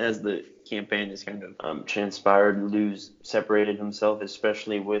 but as the campaign has kind of transpired, Lou's separated himself,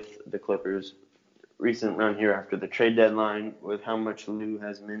 especially with the Clippers' recent run here after the trade deadline, with how much Lou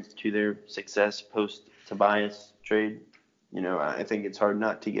has meant to their success post-Tobias trade. You know, I think it's hard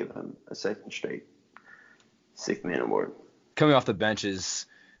not to give him a second straight 6th man award. Coming off the bench is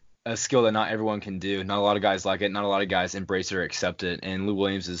a skill that not everyone can do. Not a lot of guys like it. Not a lot of guys embrace it or accept it. And Lou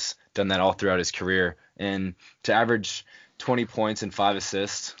Williams has done that all throughout his career. And to average 20 points and 5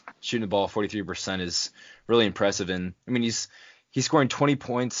 assists, shooting the ball 43% is really impressive. And I mean, he's scoring 20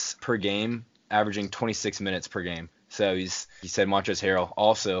 points per game, averaging 26 minutes per game. So he said Montrezl Harrell,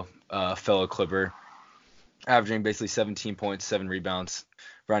 also a fellow Clipper, averaging basically 17 points, 7 rebounds,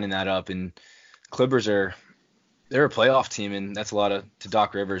 rounding that up. And Clippers they're a playoff team, and that's a lot to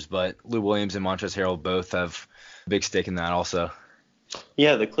Doc Rivers, but Lou Williams and Montrezl Harrell both have a big stake in that also.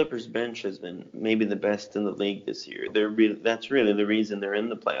 Yeah, the Clippers bench has been maybe the best in the league this year. That's really the reason they're in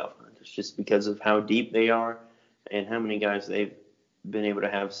the playoff hunt. It's just because of how deep they are and how many guys they've been able to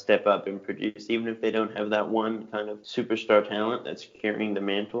have step up and produce, even if they don't have that one kind of superstar talent that's carrying the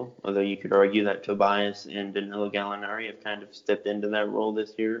mantle. Although you could argue that Tobias and Danilo Gallinari have kind of stepped into that role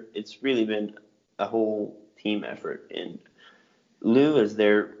this year. It's really been a whole team effort, and Lou is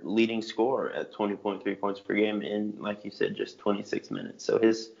their leading scorer at 20.3 points per game in, like you said, just 26 minutes. So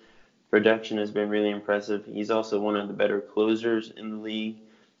his production has been really impressive. He's also one of the better closers in the league.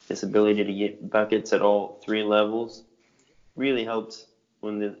 His ability to get buckets at all 3 levels really helps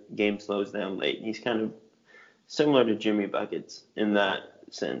when the game slows down late. He's kind of similar to Jimmy Buckets in that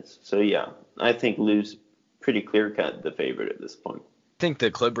sense. So yeah, I think Lou's pretty clear-cut the favorite at this point. I think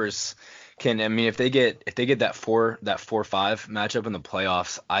the Clippers can. I mean, if they get that 4-5 matchup in the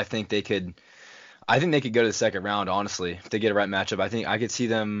playoffs, I think they could go to the second round. Honestly, if they get a right matchup, I could see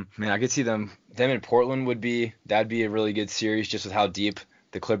them. Them in Portland that'd be a really good series, just with how deep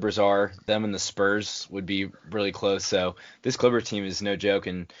the Clippers are. Them and the Spurs would be really close. So this Clippers team is no joke.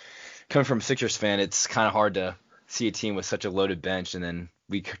 And coming from a Sixers fan, it's kind of hard to see a team with such a loaded bench, and then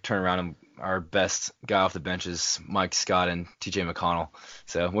we turn around and our best guy off the bench is Mike Scott and TJ McConnell.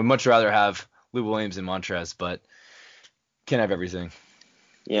 So we'd much rather have Lou Williams and Montrez, but can't have everything.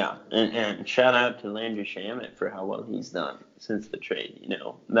 Yeah, and shout out to Landry Shamet for how well he's done since the trade. You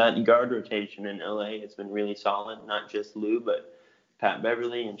know, that guard rotation in LA has been really solid, not just Lou, but Pat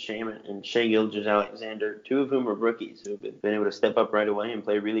Beverly and Shamet and Shai Gilgeous-Alexander, 2 of whom are rookies who have been able to step up right away and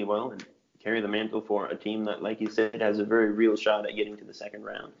play really well and carry the mantle for a team that, like you said, has a very real shot at getting to the second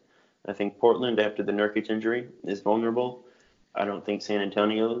round. I think Portland, after the Nurkic injury, is vulnerable. I don't think San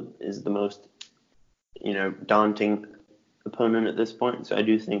Antonio is the most, daunting opponent at this point. So I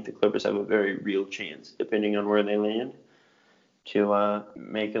do think the Clippers have a very real chance, depending on where they land, to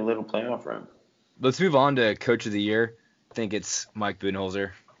make a little playoff run. Let's move on to Coach of the Year. I think it's Mike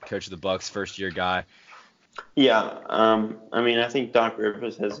Budenholzer, Coach of the Bucks, first-year guy. Yeah, I think Doc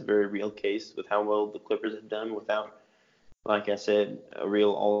Rivers has a very real case with how well the Clippers have done without, like I said, a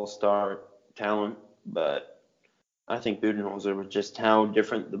real all-star talent. But I think Budenholzer was just how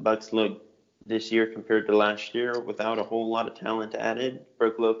different the Bucks look this year compared to last year without a whole lot of talent added.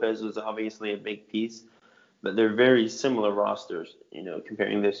 Brook Lopez was obviously a big piece, but they're very similar rosters,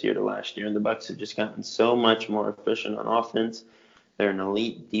 comparing this year to last year. And the Bucks have just gotten so much more efficient on offense. They're an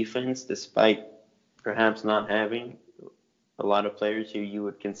elite defense, despite perhaps not having a lot of players who you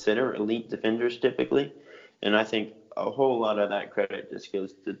would consider elite defenders typically. And I think a whole lot of that credit just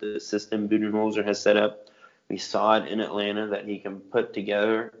goes to the system Budenholzer has set up. We saw it in Atlanta that he can put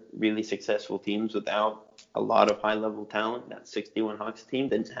together really successful teams without a lot of high-level talent. That 61 Hawks team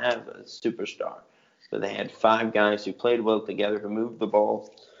didn't have a superstar. So they had 5 guys who played well together, who moved the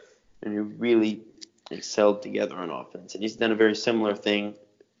ball, and who really excelled together on offense. And he's done a very similar thing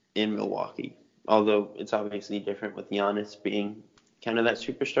in Milwaukee, although it's obviously different with Giannis being kind of that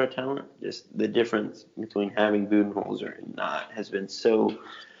superstar talent. Just the difference between having Budenholzer and not has been so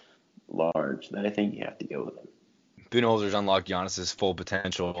large that I think you have to go with him. Budenholzer's unlocked Giannis's full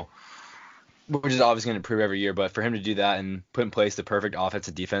potential. which is obviously going to improve every year. But for him to do that and put in place the perfect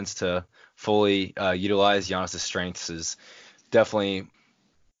offensive defense to fully utilize Giannis' strengths is definitely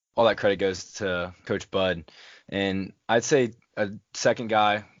all that credit goes to Coach Bud. And I'd say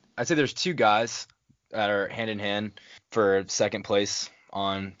there's two guys that are hand in hand for second place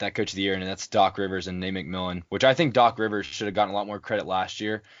on that Coach of the Year, and that's Doc Rivers and Nate McMillan, which I think Doc Rivers should have gotten a lot more credit last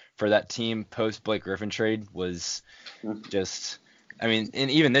year for that team post Blake Griffin trade was just, I mean, and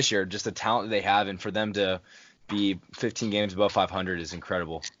even this year, just the talent that they have, and for them to be 15 games above 500 is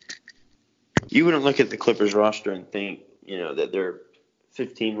incredible. You wouldn't look at the Clippers roster and think, that they're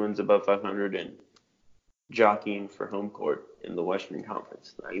 15 wins above 500 and jockeying for home court in the Western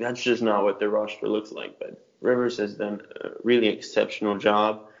Conference. Like, that's just not what their roster looks like. But Rivers has done a really exceptional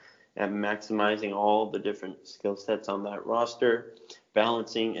job at maximizing all the different skill sets on that roster,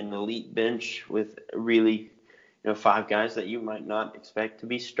 balancing an elite bench with really, 5 guys that you might not expect to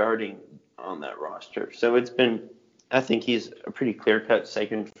be starting on that roster. So I think he's a pretty clear-cut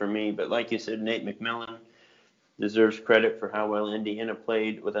second for me. But like you said, Nate McMillan deserves credit for how well Indiana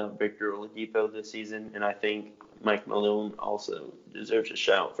played without Victor Oladipo this season, and I think Mike Malone also deserves a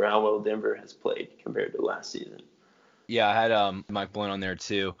shout for how well Denver has played compared to last season. Yeah, I had Mike Malone on there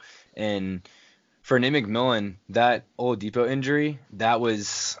too, and for Nate McMillan, that Oladipo injury, that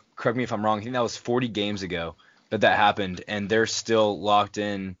was, correct me if I'm wrong, I think that was 40 games ago that happened, and they're still locked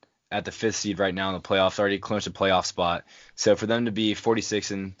in at the 5th seed right now in the playoffs, already clinched a playoff spot. So for them to be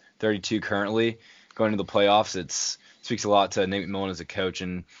 46 and 32 currently, going to the playoffs, it speaks a lot to Nate McMillan as a coach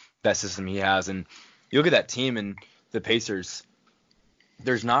and that system he has. And you look at that team and the Pacers,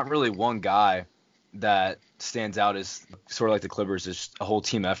 there's not really one guy that stands out as sort of like the Clippers. It's a whole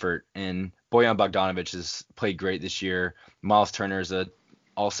team effort. And Bojan Bogdanovic has played great this year. Miles Turner is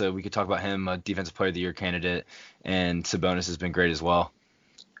also, we could talk about him, a Defensive Player of the Year candidate. And Sabonis has been great as well.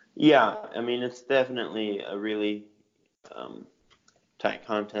 Yeah, I mean, it's definitely a really tight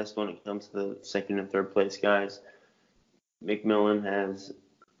contest when it comes to the second and third place guys. McMillan has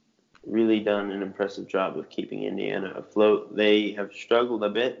really done an impressive job of keeping Indiana afloat. They have struggled a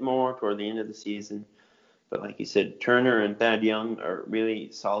bit more toward the end of the season, but like you said, Turner and Thad Young are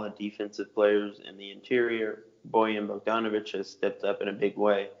really solid defensive players in the interior. Bojan Bogdanovic has stepped up in a big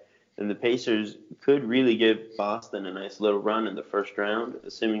way, and the Pacers could really give Boston a nice little run in the first round,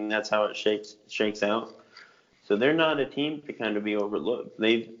 assuming that's how it shakes out. So they're not a team to kind of be overlooked.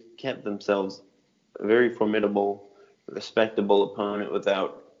 They've kept themselves a very formidable, respectable opponent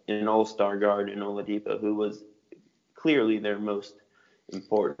without an all-star guard in Oladipo, who was clearly their most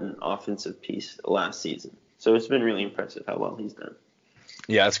important offensive piece last season. So it's been really impressive how well he's done.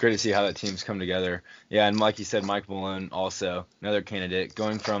 Yeah, it's great to see how that team's come together. Yeah, and like you said, Mike Malone also, another candidate,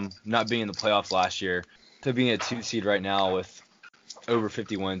 going from not being in the playoffs last year to being a 2 seed right now with over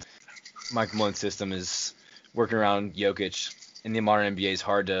 50 wins. Mike Malone's system is working around Jokic. In the modern NBA, it's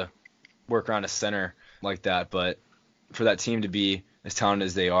hard to work around a center like that, but for that team to be as talented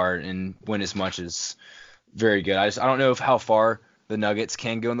as they are and win as much is very good. I don't know how far the Nuggets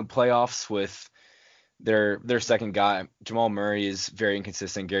can go in the playoffs with their second guy. Jamal Murray is very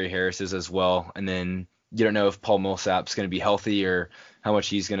inconsistent. Gary Harris is as well. And then you don't know if Paul Millsap's going to be healthy or how much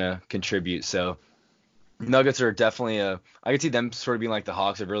he's going to contribute. So Nuggets are definitely I could see them sort of being like the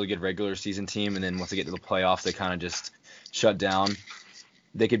Hawks, a really good regular season team, and then once they get to the playoffs, they kind of just shut down.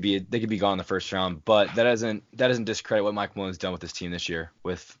 They could be gone in the first round, but that doesn't discredit what Mike Malone's done with this team this year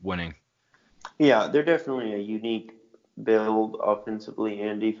with winning. Yeah, they're definitely a unique build offensively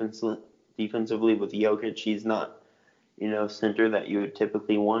and defensively with Jokic. He's not, center that you would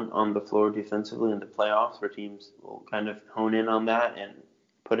typically want on the floor defensively in the playoffs, where teams will kind of hone in on that and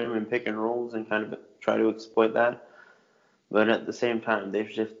put him in pick and rolls and kind of try to exploit that. But at the same time,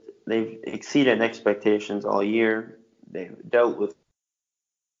 they've exceeded expectations all year. They've dealt with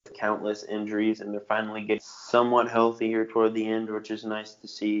countless injuries, and they're finally getting somewhat healthier toward the end, which is nice to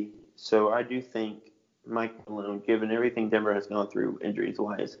see. So I do think Mike Malone, given everything Denver has gone through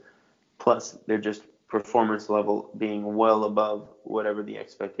injuries-wise, plus their just performance level being well above whatever the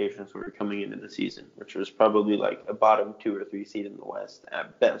expectations were coming into the season, which was probably like a bottom 2 or 3 seed in the West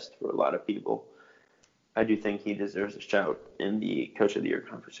at best for a lot of people, I do think he deserves a shout in the Coach of the Year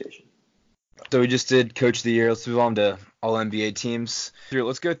conversation. So we just did Coach of the Year. Let's move on to all NBA teams.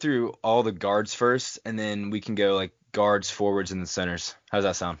 Let's go through all the guards first, and then we can go like guards, forwards, and the centers. How does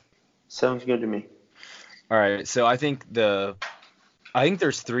that sound? Sounds good to me. All right. So I think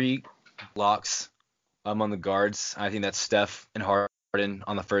there's 3 locks on the guards. I think that's Steph and Harden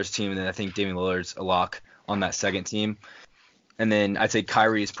on the first team, and then I think Damian Lillard's a lock on that second team. And then I'd say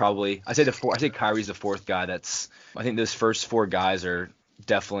Kyrie's Kyrie's the 4th guy. I think those first 4 guys are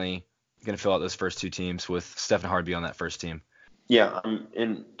definitely going to fill out those first two teams with Steph and Hardby on that first team. Yeah, I'm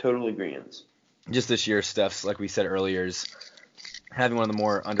in total agreement. Just this year, Steph's, like we said earlier, is having one of the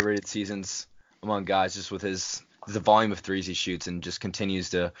more underrated seasons among guys, just with the volume of threes he shoots, and just continues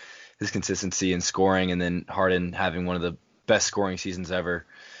to his consistency in scoring. And then Harden having one of the best scoring seasons ever.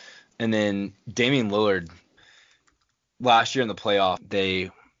 And then Damian Lillard, last year in the playoff,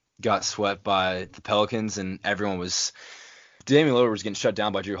 they got swept by the Pelicans, and Damian Lillard was getting shut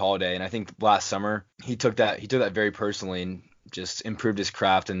down by Jrue Holiday. And I think last summer he took that very personally and just improved his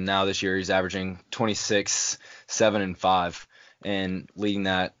craft. And now this year he's averaging 26, 7, and 5, and leading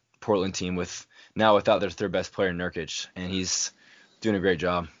that Portland team without their third best player, Nurkic, and he's doing a great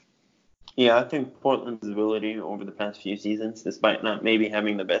job. Yeah, I think Portland's ability over the past few seasons, despite not maybe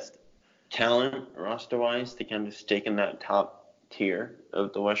having the best talent roster-wise to kind of stick in that top tier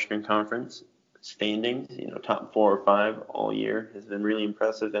of the Western Conference standings, top 4 or 5 all year, has been really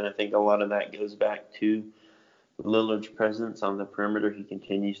impressive. And I think a lot of that goes back to Lillard's presence on the perimeter. He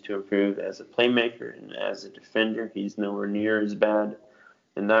continues to improve as a playmaker and as a defender. He's nowhere near as bad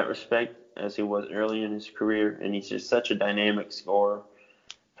in that respect as he was early in his career, and he's just such a dynamic scorer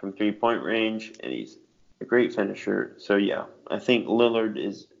from three-point range, and he's a great finisher. So yeah, I think Lillard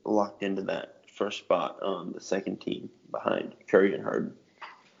is locked into that first spot on the second team behind Curry and Harden.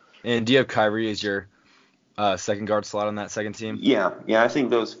 And do you have Kyrie as your second guard slot on that second team? Yeah, I think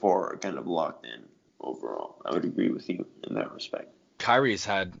those 4 are kind of locked in overall. I would agree with you in that respect. Kyrie's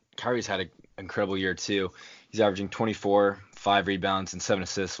had an incredible year too. He's averaging 24, 5 rebounds, and 7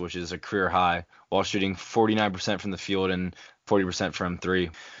 assists, which is a career high, while shooting 49% from the field and 40% from 3.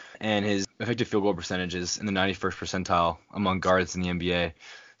 And his effective field goal percentage is in the 91st percentile among guards in the NBA.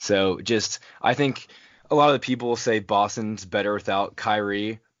 So I think a lot of the people say Boston's better without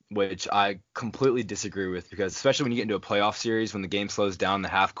Kyrie, which I completely disagree with, because especially when you get into a playoff series, when the game slows down in the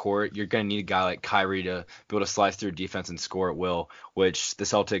half court, you're going to need a guy like Kyrie to be able to slice through defense and score at will, which the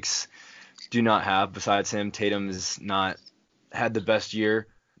Celtics do not have. Besides him, Tatum has not had the best year.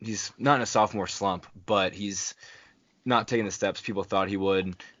 He's not in a sophomore slump, but he's not taking the steps people thought he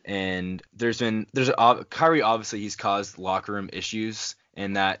would. And Kyrie, obviously he's caused locker room issues,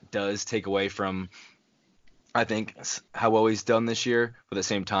 and that does take away from, I think, how well he's done this year. But at the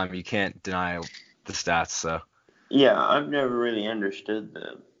same time, you can't deny the stats. So yeah, I've never really understood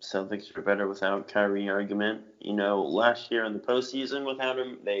the Celtics are better without Kyrie argument. Last year in the postseason without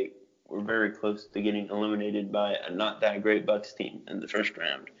him, they were very close to getting eliminated by a not that great Bucks team in the first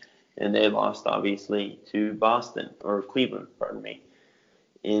round. And they lost, obviously, to Cleveland,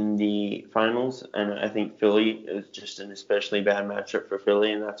 in the finals. And I think Philly is just an especially bad matchup for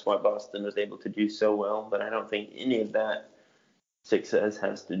Philly, and that's why Boston was able to do so well. But I don't think any of that success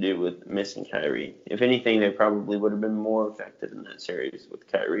has to do with missing Kyrie. If anything, they probably would have been more effective in that series with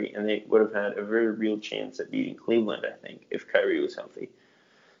Kyrie, and they would have had a very real chance at beating Cleveland, I think, if Kyrie was healthy.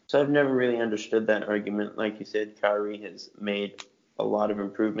 So I've never really understood that argument. Like you said, Kyrie has made a lot of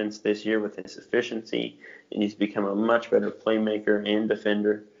improvements this year with his efficiency, and he's become a much better playmaker and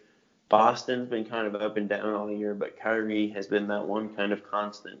defender. Boston's been kind of up and down all year, but Kyrie has been that one kind of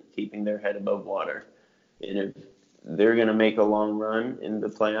constant, keeping their head above water. And if they're going to make a long run in the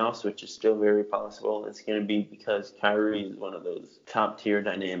playoffs, which is still very possible, it's going to be because Kyrie is one of those top-tier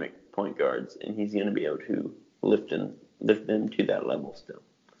dynamic point guards, and he's going to be able to lift them to that level still.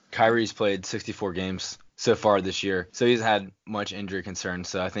 Kyrie's played 64 games so far this year, so he's had much injury concern.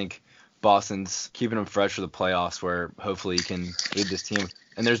 So I think Boston's keeping him fresh for the playoffs, where hopefully he can lead this team.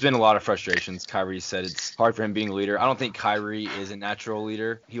 And there's been a lot of frustrations. Kyrie said it's hard for him being a leader. I don't think Kyrie is a natural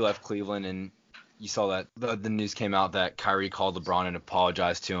leader. He left Cleveland, and you saw that the news came out that Kyrie called LeBron and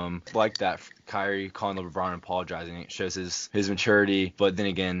apologized to him. Like that, Kyrie calling LeBron and apologizing, it shows his maturity. But then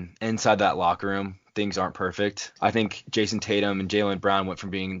again, inside that locker room, things aren't perfect. I think Jason Tatum and Jaylen Brown went from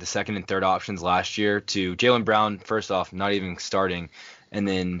being the second and third options last year to Jaylen Brown, first off, not even starting, and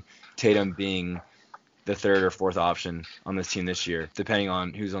then Tatum being the third or fourth option on this team this year, depending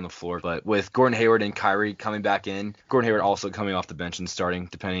on who's on the floor. But with Gordon Hayward and Kyrie coming back in, Gordon Hayward also coming off the bench and starting,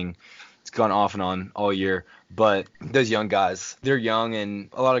 depending. It's gone off and on all year. But those young guys, they're young, and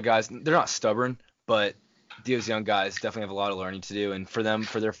a lot of guys, they're not stubborn, but those young guys definitely have a lot of learning to do. And for them,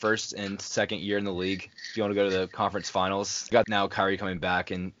 for their first and second year in the league, if you want to go to the conference finals, you got now Kyrie coming back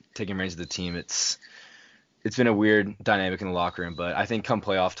and taking reins of the team. It's been a weird dynamic in the locker room, but I think come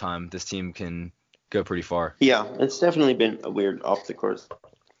playoff time, this team can go pretty far. Yeah, it's definitely been a weird off-the-court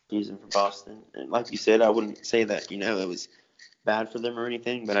season for Boston. And like you said, I wouldn't say that, it was bad for them or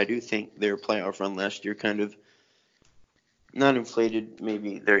anything, but I do think their playoff run last year kind of not inflated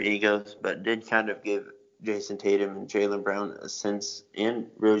maybe their egos, but did kind of give Jason Tatum and Jaylen Brown a sense, and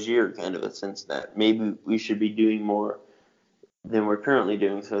Rozier kind of a sense that maybe we should be doing more than we're currently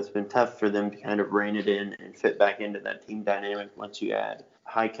doing. So it's been tough for them to kind of rein it in and fit back into that team dynamic once you add a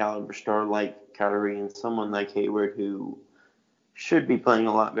high caliber star like Kyrie and someone like Hayward, who should be playing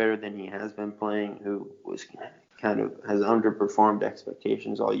a lot better than he has been playing, who was kind of has underperformed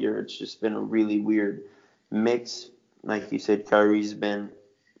expectations all year. It's just been a really weird mix. Like you said, Kyrie's been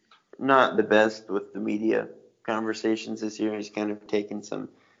not the best with the media conversations this year. He's kind of taken some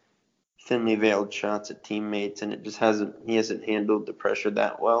thinly veiled shots at teammates, and he hasn't handled the pressure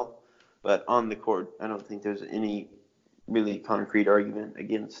that well. But on the court, I don't think there's any really concrete argument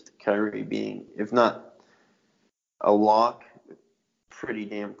against Kyrie being, if not a lock, pretty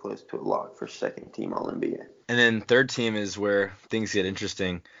damn close to a lock for second team All-NBA. And then third team is where things get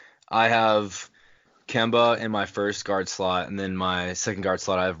interesting. I have Kemba in my first guard slot, and then my second guard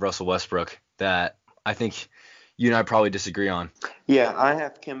slot I have Russell Westbrook, that I think you and I probably disagree on. Yeah, I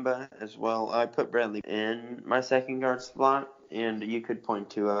have Kemba as well. I put Bradley in my second guard slot, and you could point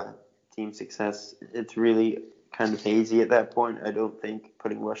to a team success. It's really kind of hazy at that point. I don't think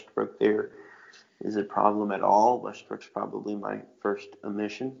putting Westbrook there is a problem at all. Westbrook's probably my first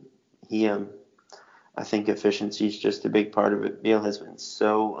omission. I think efficiency is just a big part of it. Beal has been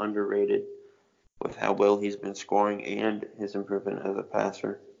so underrated with how well he's been scoring and his improvement as a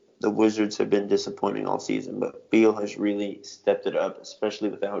passer. The Wizards have been disappointing all season, but Beal has really stepped it up, especially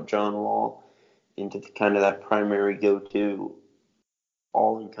without John Wall, into kind of that primary go-to,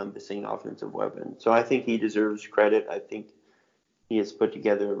 all-encompassing offensive weapon. So I think he deserves credit. I think he has put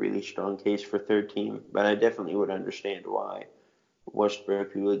together a really strong case for third team, but I definitely would understand why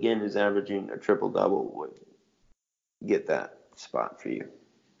Westbrook, who again is averaging a triple-double, would get that spot for you.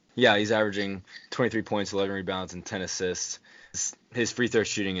 Yeah, he's averaging 23 points, 11 rebounds, and 10 assists. His free throw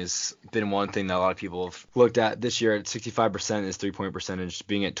shooting has been one thing that a lot of people have looked at this year. At 65%, his three-point percentage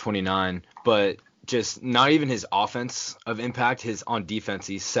being at 29, but just not even his offense of impact. His on defense,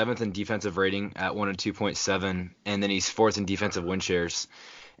 he's 7th in defensive rating at 102.7, and then he's 4th in defensive win shares.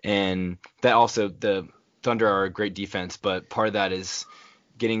 And that also, the Thunder are a great defense, but part of that is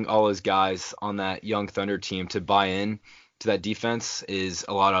getting all those guys on that young Thunder team to buy in to that defense is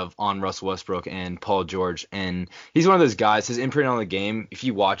a lot of on Russell Westbrook and Paul George. And he's one of those guys, his imprint on the game, if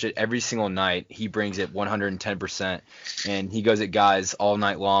you watch it every single night, he brings it 110%, and he goes at guys all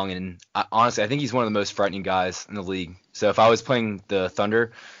night long. And honestly, I think he's one of the most frightening guys in the league. So if I was playing the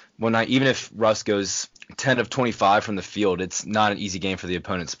Thunder one night, even if Russ goes 10 of 25 from the field, it's not an easy game for the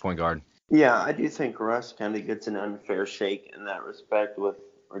opponent's point guard. Yeah, I do think Russ kind of gets an unfair shake in that respect with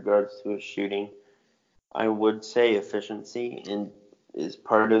regards to his shooting. I would say efficiency is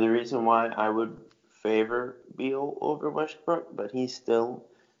part of the reason why I would favor Beal over Westbrook, but he's still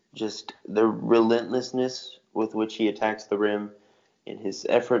just the relentlessness with which he attacks the rim and his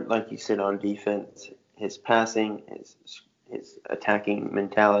effort, like you said, on defense, his passing, his attacking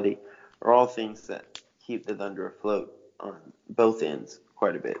mentality are all things that keep the Thunder afloat on both ends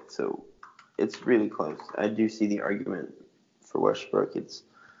quite a bit. So it's really close. I do see the argument for Westbrook.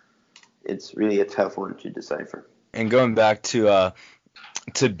 It's really a tough one to decipher. And going back to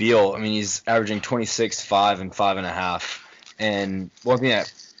Beal, I mean, he's averaging 26, 5, and 5.5. And one thing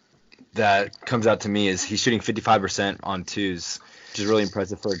that comes out to me is he's shooting 55% on twos, which is really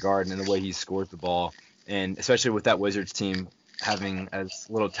impressive for a guard and the way he scores the ball. And especially with that Wizards team having as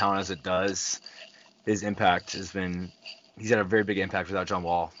little talent as it does, his impact has been – he's had a very big impact without John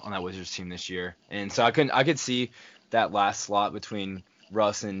Wall on that Wizards team this year. And so I could see that last slot between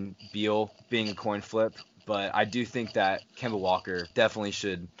Russ and Beal being a coin flip, but I do think that Kemba Walker definitely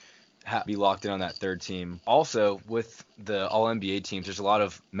should be locked in on that third team. Also, with the All-NBA teams, there's a lot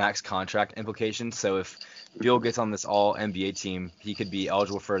of max contract implications. So if Beal gets on this All-NBA team, he could be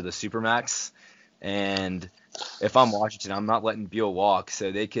eligible for the Supermax. And if I'm Washington, I'm not letting Beal walk, so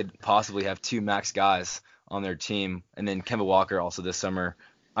they could possibly have two max guys on their team. And then Kemba Walker also this summer.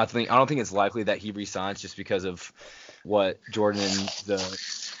 I don't think it's likely that he resigns just because of what Jordan and the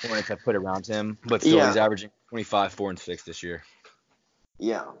Hornets have put around him. But still, He's averaging 25, 4, and 6 this year.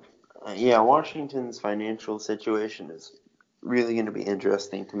 Yeah. Washington's financial situation is really going to be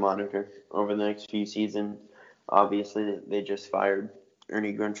interesting to monitor over the next few seasons. Obviously, they just fired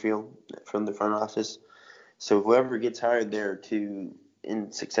Ernie Grunfeld from the front office. So whoever gets hired there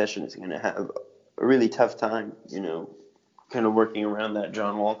in succession is going to have a really tough time, kind of working around that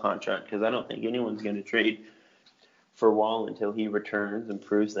John Wall contract, because I don't think anyone's going to trade for Wall until he returns and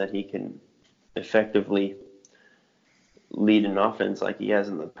proves that he can effectively lead an offense like he has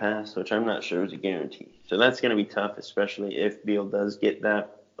in the past, which I'm not sure is a guarantee. So that's going to be tough, especially if Beal does get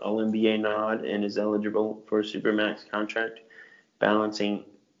that All-NBA nod and is eligible for a Supermax contract, balancing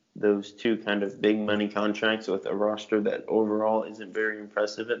those two kind of big money contracts with a roster that overall isn't very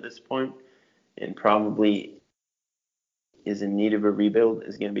impressive at this point and probably is in need of a rebuild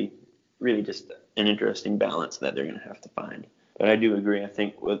is going to be really just an interesting balance that they're going to have to find. But I do agree. I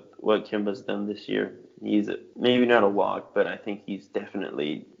think with what Kemba's done this year, he's maybe not a lock, but I think he's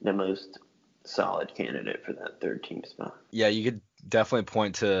definitely the most solid candidate for that third team spot. Yeah, you could definitely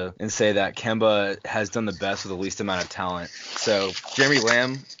point to and say that Kemba has done the best with the least amount of talent. So Jeremy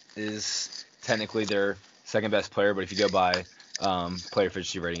Lamb is technically their second best player, but if you go by player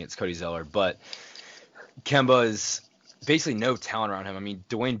efficiency rating, it's Cody Zeller. But Kemba is basically no talent around him. I mean,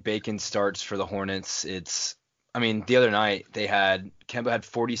 Dwayne Bacon starts for the Hornets. The other night Kemba had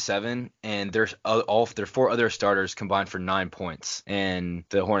 47, and their 4 other starters combined for 9 points, and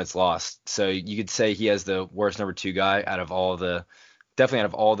the Hornets lost. So you could say he has the worst number 2 guy out of all the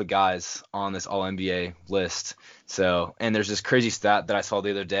guys on this All-NBA list. So, and there's this crazy stat that I saw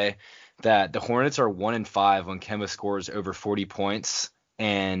the other day that the Hornets are 1-5 when Kemba scores over 40 points,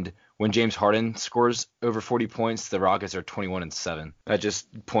 and when James Harden scores over 40 points, the Rockets are 21-7. That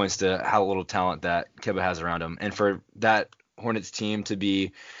just points to how little talent that Kemba has around him. And for that Hornets team to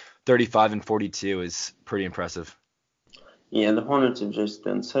be 35-42 is pretty impressive. Yeah, the Hornets have just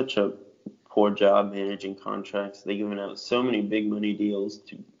done such a poor job managing contracts. They've given out so many big money deals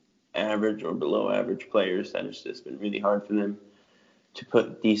to average or below average players that it's just been really hard for them to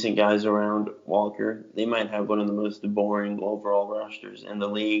put decent guys around Walker. They might have one of the most boring overall rosters in the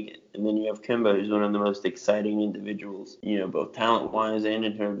league. And then you have Kemba, who's one of the most exciting individuals, both talent-wise and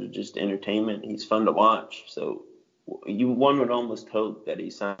in terms of just entertainment. He's fun to watch. So one would almost hope that he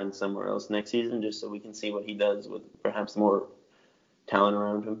signs somewhere else next season just so we can see what he does with perhaps more talent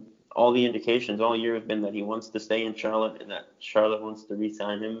around him. All the indications all year have been that he wants to stay in Charlotte and that Charlotte wants to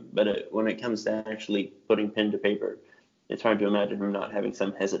re-sign him. But when it comes to actually putting pen to paper, it's hard to imagine him not having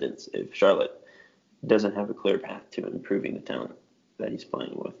some hesitance if Charlotte doesn't have a clear path to improving the talent that he's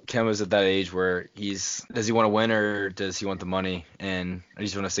playing with. Kemba's at that age where does he want to win or does he want the money? And I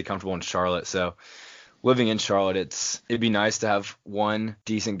just want to stay comfortable in Charlotte. So living in Charlotte, it'd be nice to have one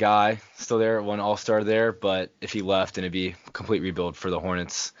decent guy still there, one all-star there. But if he left, then it'd be a complete rebuild for the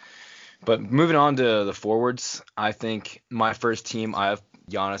Hornets. But moving on to the forwards, I think my first team, I have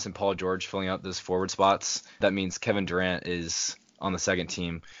Giannis and Paul George filling out those forward spots. That means Kevin Durant is on the second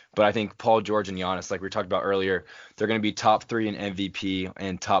team. But I think Paul George and Giannis, like we talked about earlier, they're going to be top 3 in MVP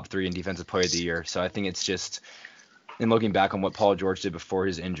and top 3 in Defensive Player of the Year. So I think it's just, in looking back on what Paul George did before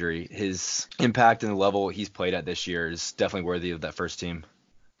his injury, his impact and the level he's played at this year is definitely worthy of that first team.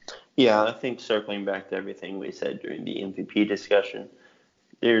 Yeah, I think circling back to everything we said during the MVP discussion,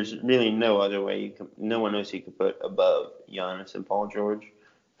 there's really no other way no one else you could put above Giannis and Paul George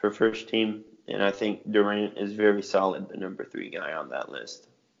for first team. And I think Durant is very solid, the number 3 guy on that list.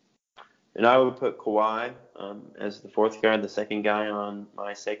 And I would put Kawhi as the 4th guy, the second guy on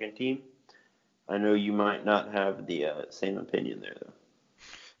my second team. I know you might not have the same opinion there, though.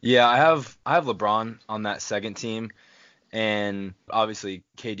 Yeah, I have LeBron on that second team. And obviously,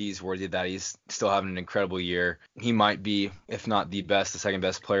 KD's worthy of that. He's still having an incredible year. He might be, if not the best, the second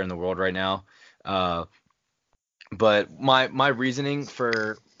best player in the world right now. But my reasoning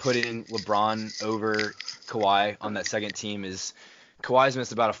for putting LeBron over Kawhi on that second team is Kawhi's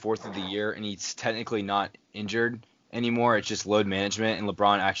missed about a fourth of the year, and he's technically not injured anymore. It's just load management, and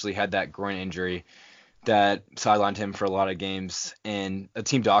LeBron actually had that groin injury that sidelined him for a lot of games. And a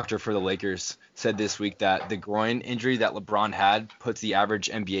team doctor for the Lakers said this week that the groin injury that LeBron had puts the average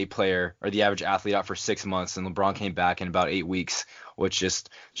NBA player or the average athlete out for 6 months, and LeBron came back in about 8 weeks, which just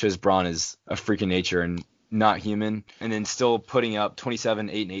shows Bron is a freak of nature and not human. And then still putting up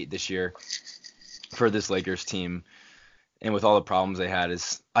 27, 8, and 8 this year for this Lakers team. And with all the problems they had,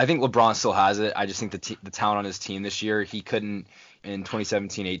 I think LeBron still has it. I just think the talent on his team this year, he couldn't. In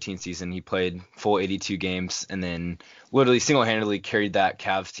 2017-18 season, he played full 82 games and then literally single-handedly carried that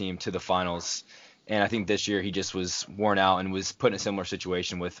Cavs team to the finals. And I think this year he just was worn out and was put in a similar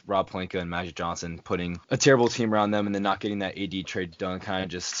situation with Rob Pelinka and Magic Johnson, putting a terrible team around them and then not getting that AD trade done, kind of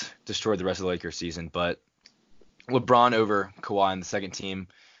just destroyed the rest of the Lakers season. But LeBron over Kawhi in the second team,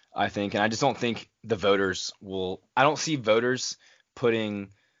 I think. And I just don't think the voters I don't see voters putting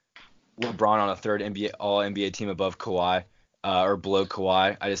LeBron on a third All-NBA team above Kawhi. Or below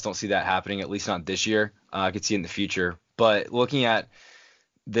Kawhi. I just don't see that happening, at least not this year. I could see it in the future. But looking at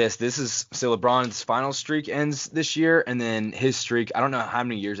this is so LeBron's final streak ends this year, and then his streak, I don't know how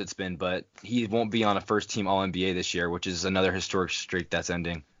many years it's been, but he won't be on a first-team All-NBA this year, which is another historic streak that's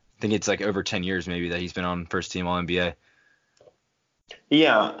ending. I think it's like over 10 years maybe that he's been on first-team All-NBA.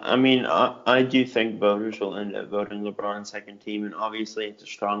 Yeah, I mean, I do think voters will end up voting LeBron second team, and obviously it's a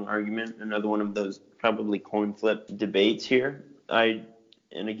strong argument. Another one of those probably coin flip debates here. And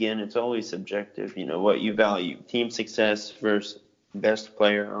again, it's always subjective. What you value: team success versus best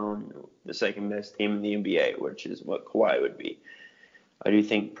player on the second best team in the NBA, which is what Kawhi would be. I do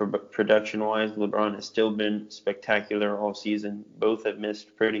think production-wise, LeBron has still been spectacular all season. Both have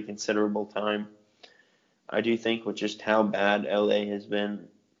missed pretty considerable time. I do think with just how bad LA has been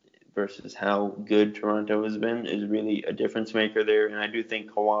versus how good Toronto has been is really a difference maker there. And I do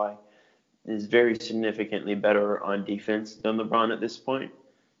think Kawhi is very significantly better on defense than LeBron at this point,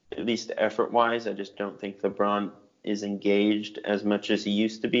 at least effort wise. I just don't think LeBron is engaged as much as he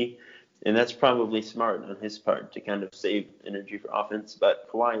used to be. And that's probably smart on his part to kind of save energy for offense. But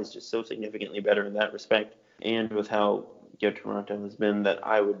Kawhi is just so significantly better in that respect. And with how good Toronto has been, that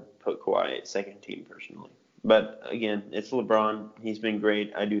I would put Kawhi at second team personally. But again, it's LeBron. He's been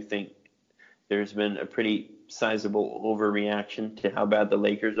great. I do think there's been a pretty sizable overreaction to how bad the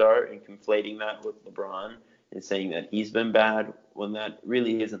Lakers are and conflating that with LeBron and saying that he's been bad when that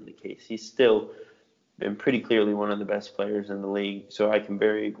really isn't the case. He's still been pretty clearly one of the best players in the league, so I can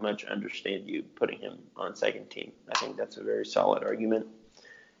very much understand you putting him on second team. I think that's a very solid argument,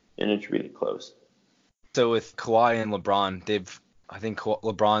 and it's really close. So with Kawhi and LeBron, I think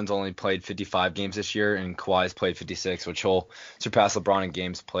LeBron's only played 55 games this year, and Kawhi's played 56, which he'll surpass LeBron in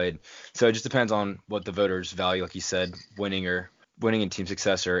games played. So it just depends on what the voters value, like you said, winning in team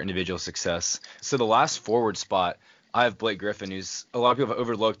success or individual success. So the last forward spot, I have Blake Griffin, who's a lot of people have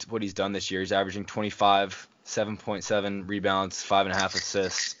overlooked what he's done this year. He's averaging 25, 7.7 rebounds, 5.5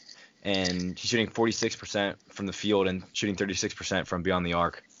 assists, and he's shooting 46% from the field and shooting 36% from beyond the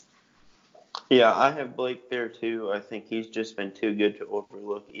arc. Yeah, I have Blake there too. I think he's just been too good to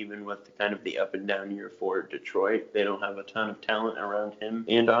overlook, even with the kind of the up and down year for Detroit. They don't have a ton of talent around him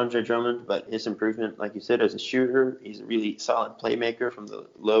and Andre Drummond, but his improvement, like you said, as a shooter, he's a really solid playmaker from the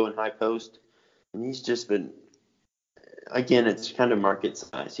low and high post. And he's just been, again, it's kind of market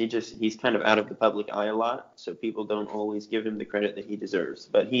size. He's kind of out of the public eye a lot, so people don't always give him the credit that he deserves.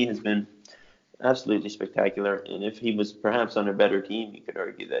 But he has been absolutely spectacular, and if he was perhaps on a better team, you could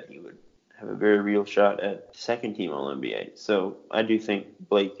argue that he would have a very real shot at second team All-NBA. So I do think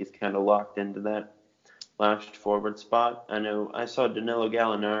Blake is kind of locked into that last forward spot. I know I saw Danilo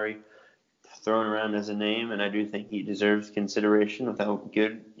Gallinari thrown around as a name, and I do think he deserves consideration with how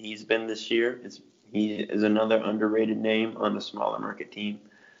good he's been this year. He is another underrated name on the smaller market team.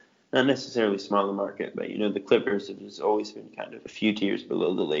 Not necessarily smaller market, but the Clippers have just always been kind of a few tiers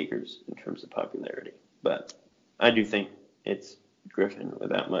below the Lakers in terms of popularity. But I do think it's Griffin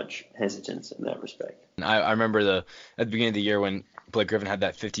without much hesitance in that respect. I remember at the beginning of the year when Blake Griffin had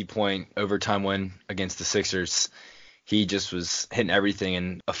that 50-point overtime win against the Sixers, he just was hitting everything.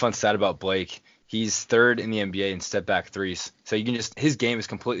 And a fun stat about Blake, he's third in the NBA in step back threes. So his game has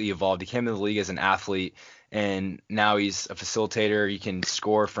completely evolved. He came into the league as an athlete, and now he's a facilitator. He can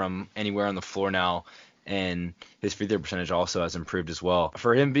score from anywhere on the floor now. And his free throw percentage also has improved as well.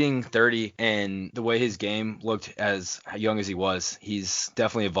 For him being 30 and the way his game looked as young as he was, he's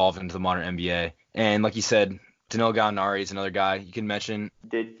definitely evolved into the modern NBA. And like you said, Danilo Gallinari is another guy you can mention.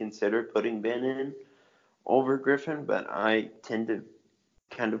 Did consider putting Ben in over Griffin, but I tend to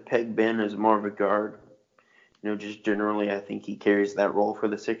kind of peg Ben as more of a guard. Just generally, I think he carries that role for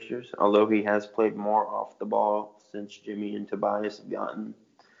the Sixers, although he has played more off the ball since Jimmy and Tobias have gotten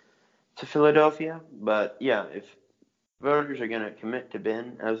to Philadelphia. But yeah, if voters are going to commit to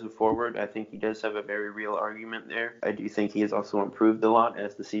Ben as a forward, I think he does have a very real argument there. I do think he has also improved a lot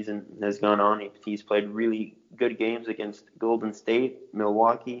as the season has gone on. He's played really good games against Golden State,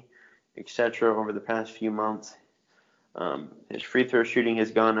 Milwaukee, etc. over the past few months. His free throw shooting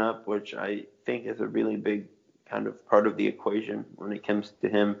has gone up, which I think is a really big kind of part of the equation when it comes to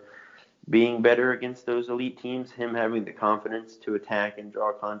him being better against those elite teams, him having the confidence to attack and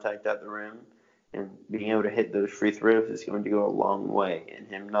draw contact at the rim and being able to hit those free throws is going to go a long way, and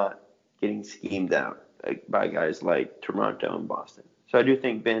him not getting schemed out by guys like Toronto and Boston. So I do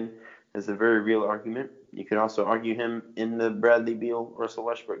think Ben has a very real argument. You could also argue him in the Bradley Beal, Russell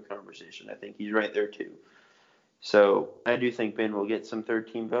Westbrook conversation. I think he's right there too. So I do think Ben will get some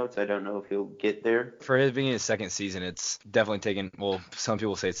third-team votes. I don't know if he'll get there. For his being his second season, it's definitely taken – well, some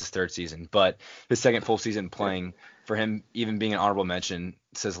people say it's his third season, but his second full season playing, for him even being an honorable mention,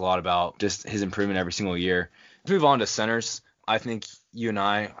 says a lot about just his improvement every single year. Let's move on to centers. I think you and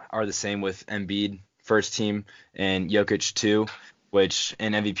I are the same with Embiid, first team, and Jokic, too, which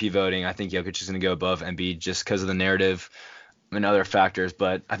in MVP voting, I think Jokic is going to go above Embiid just because of the narrative and other factors.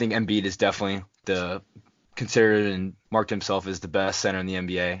 But I think Embiid is definitely the considered and marked himself as the best center in the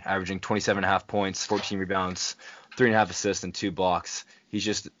NBA, averaging 27.5 points, 14 rebounds, 3.5 assists, and 2 blocks. He's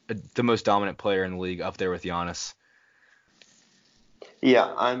just the most dominant player in the league, up there with Giannis.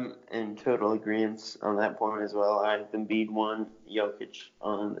 Yeah, I'm in total agreement on that point as well. I have Embiid 1, Jokic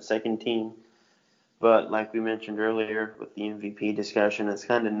on the second team. But like we mentioned earlier with the MVP discussion, it's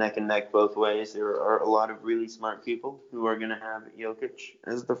kind of neck and neck both ways. There are a lot of really smart people who are going to have Jokic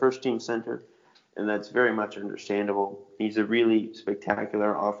as the first team center, and that's very much understandable. He's a really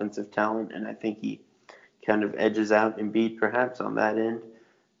spectacular offensive talent, and I think he kind of edges out Embiid perhaps on that end.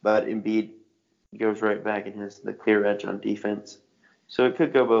 But Embiid goes right back and has the clear edge on defense. So it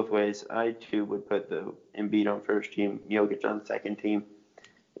could go both ways. I, too, would put the Embiid on first team, Jokic on second team.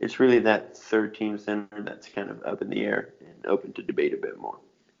 It's really that third team center that's kind of up in the air and open to debate a bit more.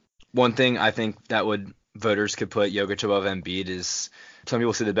 One thing I think that voters could put Jokic above Embiid is, some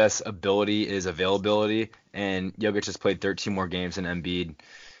people say the best ability is availability, and Jokic has played 13 more games than Embiid.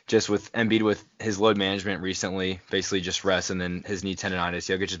 Just with Embiid with his load management recently, basically just rest and then his knee tendonitis,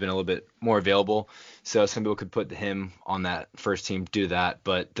 Jokic has been a little bit more available. So some people could put him on that first team, do that.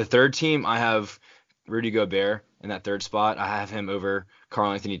 But the third team, I have Rudy Gobert in that third spot. I have him over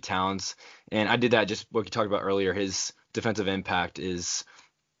Karl-Anthony Towns. And I did that just what you talked about earlier. His defensive impact is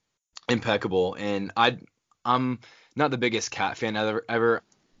impeccable. And I'm not the biggest Cat fan ever.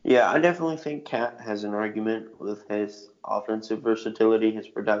 Yeah, I definitely think Cat has an argument with his offensive versatility, his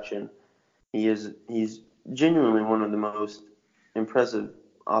production. He's genuinely one of the most impressive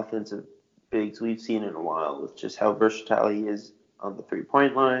offensive bigs we've seen in a while, with just how versatile he is on the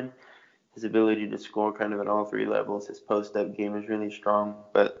three-point line, his ability to score kind of at all three levels. His post-up game is really strong.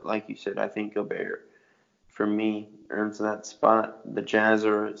 But like you said, I think Gobert, for me, earns that spot. The Jazz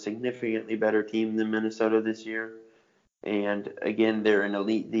are a significantly better team than Minnesota this year. And again, they're an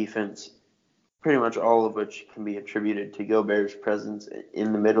elite defense, pretty much all of which can be attributed to Gobert's presence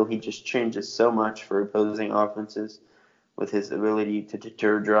in the middle. He just changes so much for opposing offenses with his ability to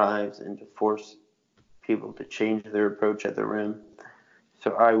deter drives and to force people to change their approach at the rim.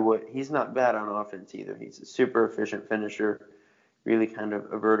 So he's not bad on offense either. He's a super efficient finisher, really kind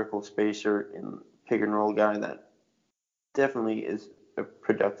of a vertical spacer and pick and roll guy that definitely is a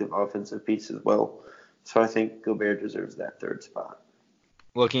productive offensive piece as well. So I think Gobert deserves that third spot.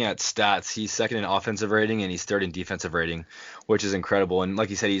 Looking at stats, he's second in offensive rating and he's third in defensive rating, which is incredible. And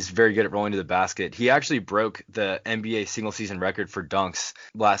like you said, he's very good at rolling to the basket. He actually broke the NBA single season record for dunks.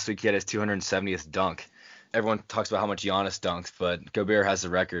 Last week he had his 270th dunk. Everyone talks about how much Giannis dunks, but Gobert has the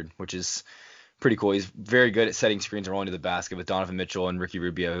record, which is pretty cool. He's very good at setting screens and rolling to the basket with Donovan Mitchell and Ricky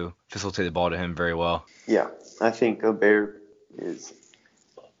Rubio, who facilitate the ball to him very well. Yeah, I think Gobert is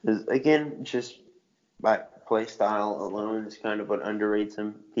again, just by play style alone is kind of what underrates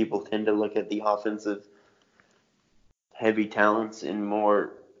him. People tend to look at the offensive heavy talents in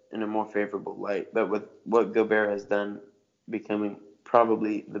a more favorable light. But with what Gobert has done, becoming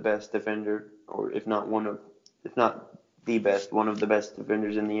probably the best defender, or if not the best, one of the best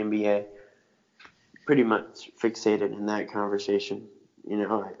defenders in the NBA, pretty much fixated in that conversation.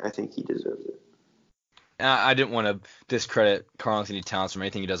 I think he deserves it. I didn't want to discredit Karl-Anthony Towns from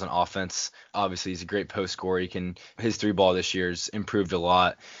anything he does on offense. Obviously, he's a great post scorer. His three ball this year's improved a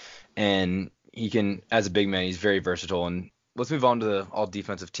lot, and he can, as a big man, he's very versatile. And let's move on to the all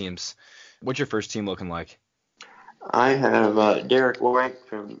defensive teams. What's your first team looking like? I have Derek White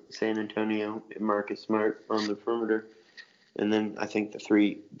from San Antonio and Marcus Smart on the perimeter. And then I think the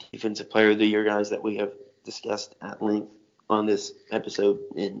three defensive player of the year guys that we have discussed at length on this episode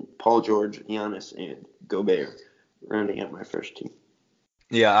in Paul George, Giannis, and Gobert, rounding out my first team.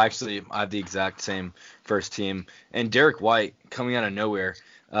 Yeah, actually, I have the exact same first team. And Derek White, coming out of nowhere,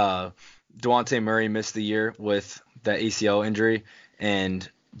 DeJounte Murray missed the year with that ACL injury, and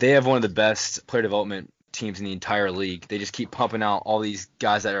they have one of the best player development teams in the entire league. They just keep pumping out all these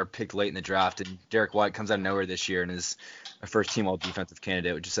guys that are picked late in the draft, and Derek White comes out of nowhere this year and is a first-team all-defensive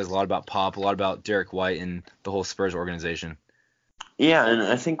candidate, which just says a lot about Pop, a lot about Derek White and the whole Spurs organization. Yeah, and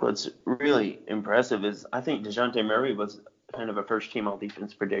I think what's really impressive is I think DeJounte Murray was kind of a first-team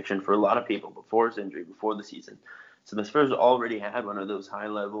all-defense prediction for a lot of people before his injury, before the season. So the Spurs already had one of those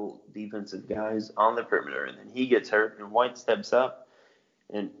high-level defensive guys on the perimeter, and then he gets hurt, and White steps up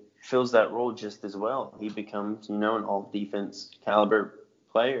and fills that role just as well. He becomes, an all-defense caliber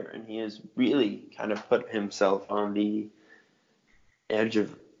player, and he has really kind of put himself on the edge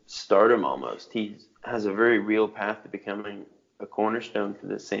of stardom almost. He has a very real path to becoming a cornerstone for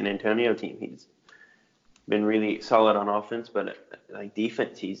the San Antonio team. He's been really solid on offense, but like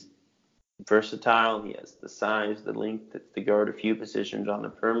defense, he's versatile. He has the size, the length to guard a few positions on the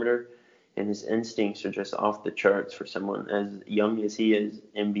perimeter. and his instincts are just off the charts for someone as young as he is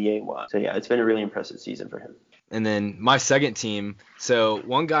NBA-wise. So, yeah, it's been a really impressive season for him. And then my second team, so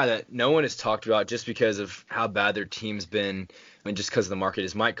one guy that no one has talked about just because of how bad their team's been and just because of the market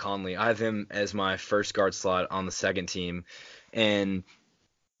is Mike Conley. I have him as my first guard slot on the second team. And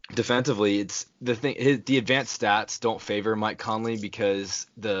defensively, it's the advanced stats don't favor Mike Conley because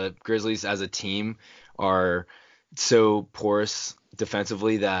the Grizzlies as a team are so porous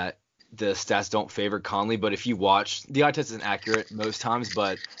defensively that the stats don't favor Conley. But if you watch, the eye test isn't accurate most times,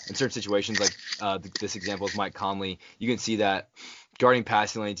 but in certain situations, like this example is Mike Conley, you can see that guarding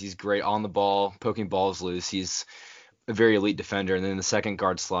passing lanes, he's great on the ball, poking balls loose. He's a very elite defender. And then in the second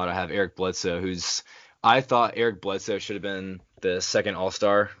guard slot, I have Eric Bledsoe, I thought Eric Bledsoe should have been the second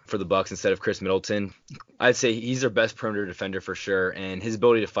All-Star for the Bucks instead of Chris Middleton. I'd say he's their best perimeter defender for sure, and his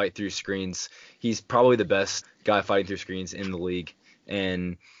ability to fight through screens, he's probably the best guy fighting through screens in the league.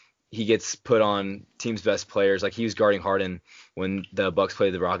 And he gets put on team's best players. Like he was guarding Harden when the Bucks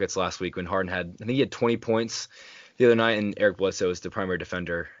played the Rockets last week when Harden I think he had 20 points the other night, and Eric Bledsoe was the primary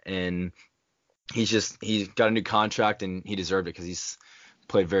defender. And he's got a new contract, and he deserved it because he's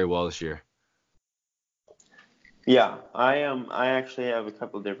played very well this year. Yeah, I actually have a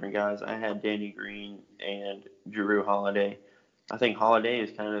couple of different guys. I had Danny Green and Jrue Holiday. I think Holiday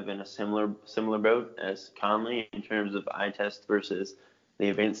is kind of in a similar boat as Conley in terms of eye test versus the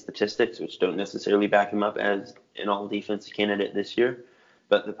advanced statistics, which don't necessarily back him up as an all-defense candidate this year.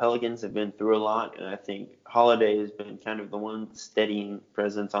 But the Pelicans have been through a lot, and I think Holiday has been kind of the one steadying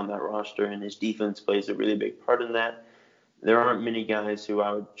presence on that roster, and his defense plays a really big part in that. There aren't many guys who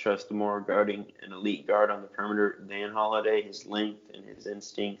I would trust more guarding an elite guard on the perimeter than Holiday. His length and his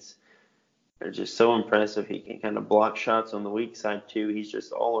instincts are just so impressive. He can kind of block shots on the weak side, too. He's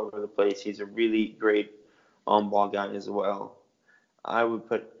just all over the place. He's a really great on-ball guy as well. I would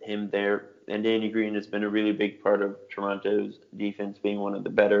put him there. And Danny Green has been a really big part of Toronto's defense, being one of the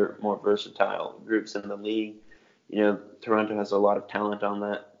better, more versatile groups in the league. You know, Toronto has a lot of talent on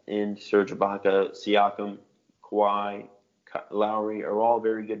that end. Serge Ibaka, Siakam, Kawhi, Lowry are all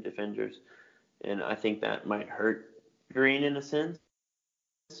very good defenders. And I think that might hurt Green in a sense,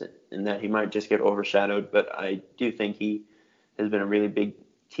 in that he might just get overshadowed. But I do think he has been a really big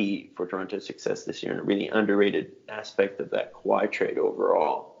key for Toronto's success this year and a really underrated aspect of that Kawhi trade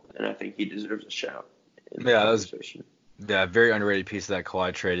overall. And I think he deserves a shout. Yeah, that was a very underrated piece of that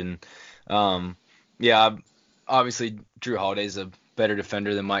Kawhi trade. And obviously Jrue Holiday is a better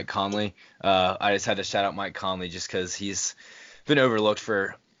defender than Mike Conley. I just had to shout out Mike Conley just because he's been overlooked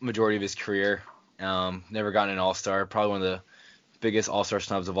for majority of his career. Never gotten an All-Star, probably one of the biggest All-Star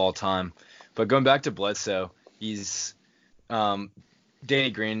snubs of all time. But going back to Bledsoe, he's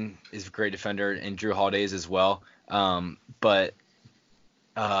Danny Green is a great defender, and Jrue Holiday is as well. But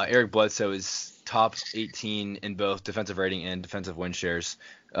Eric Bledsoe is top 18 in both defensive rating and defensive win shares,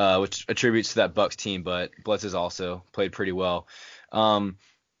 which attributes to that Bucks team. But Bledsoe's also played pretty well. And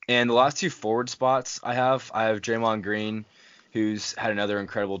the last two forward spots I have Draymond Green, who's had another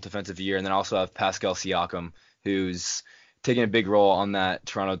incredible defensive year, and then also have Pascal Siakam, who's taking a big role on that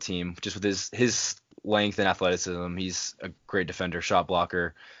Toronto team, just with his length and athleticism. He's a great defender, shot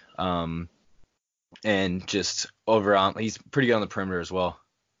blocker, and just overall, he's pretty good on the perimeter as well.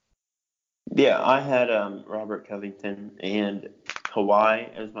 Yeah, I had Robert Covington and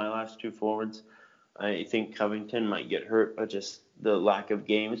Kawhi as my last two forwards. I think Covington might get hurt by just the lack of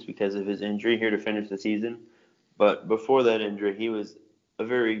games because of his injury here to finish the season. But before that injury, he was a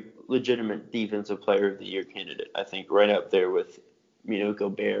very legitimate defensive player of the year candidate. I think right up there with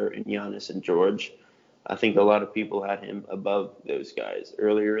Gobert and Giannis and George. I think a lot of people had him above those guys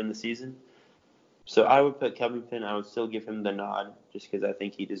earlier in the season. So I would put Covington. I would still give him the nod just because I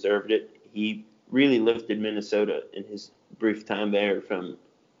think he deserved it. He really lifted Minnesota in his brief time there from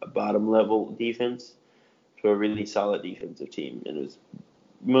a bottom-level defense to a really solid defensive team. And it was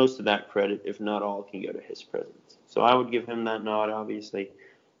most of that credit, if not all, can go to his presence. So I would give him that nod, obviously.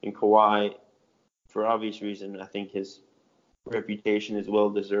 And Kawhi, for obvious reason, I think his reputation is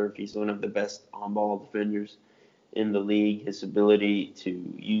well-deserved. He's one of the best on-ball defenders in the league. His ability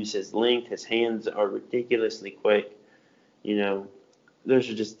to use his length, his hands are ridiculously quick. Those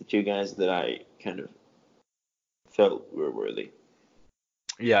are just the two guys that I kind of felt were worthy.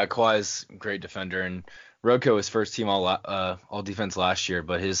 Yeah, Kawhi's a great defender, and Rocco was first team all defense last year,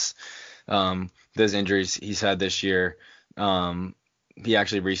 but his those injuries he's had this year, he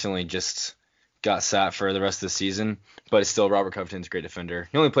actually recently just got sat for the rest of the season, but it's still Robert Covington's a great defender.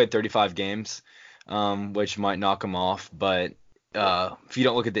 He only played 35 games, which might knock him off, but if you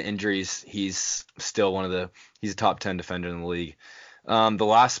don't look at the injuries, he's still he's a top 10 defender in the league.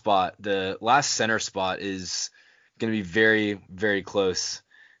 The last center spot is going to be very, very close.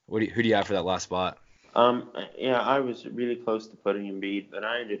 Who do you have for that last spot? Yeah, I was really close to putting Embiid, but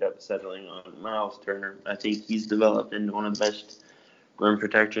I ended up settling on Miles Turner. I think he's developed into one of the best rim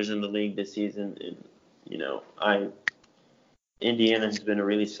protectors in the league this season. And, Indiana has been a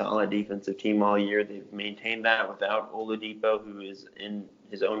really solid defensive team all year. They've maintained that without Oladipo, who is in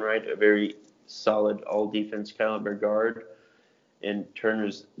his own right a very solid all-defense caliber guard. And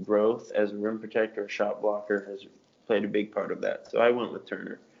Turner's growth as a rim protector, shot blocker, has played a big part of that. So I went with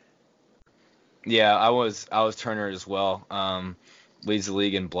Turner. Yeah, I was Turner as well. Leads the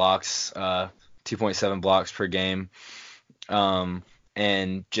league in blocks, 2.7 blocks per game.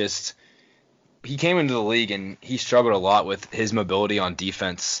 And just he came into the league and he struggled a lot with his mobility on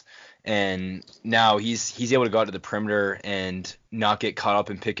defense. And now he's able to go out to the perimeter and not get caught up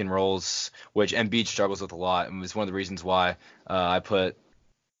in pick and rolls, which Embiid struggles with a lot, and was one of the reasons why I put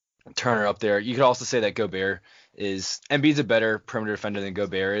Turner up there. You could also say that Embiid's a better perimeter defender than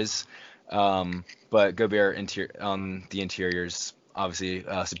Gobert is, but Gobert on the interior is obviously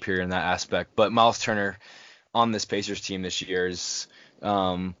superior in that aspect. But Miles Turner on this Pacers team this year is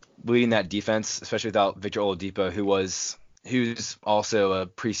leading that defense, especially without Victor Oladipo, who's also a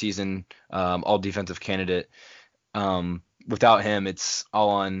preseason all defensive candidate. Without him, it's all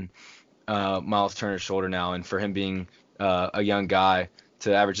on Miles Turner's shoulder now, and for him being a young guy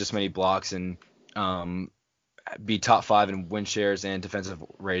to average this many blocks and be top 5 in win shares and defensive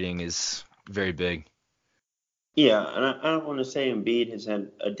rating is very big. Yeah, and I don't want to say Embiid has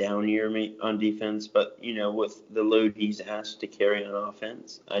had a down year on defense, but, with the load he's asked to carry on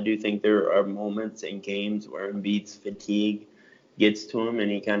offense, I do think there are moments in games where Embiid's fatigue gets to him and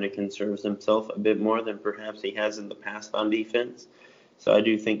he kind of conserves himself a bit more than perhaps he has in the past on defense. So I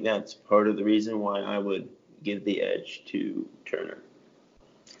do think that's part of the reason why I would give the edge to Turner.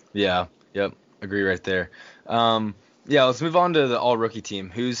 Yeah, yep, agree right there. Yeah, let's move on to the all-rookie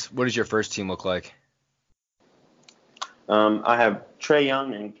team. What does your first team look like? I have Trae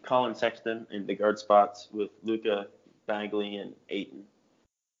Young and Colin Sexton in the guard spots with Luka, Bagley, and Ayton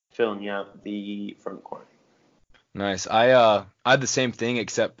filling out the front court. Nice. I had the same thing,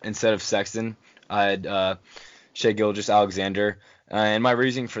 except instead of Sexton, I had Shai Gilgeous-Alexander, and my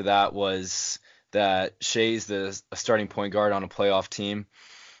reasoning for that was that Shai's a starting point guard on a playoff team,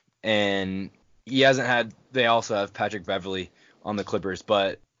 and they also have Patrick Beverley on the Clippers,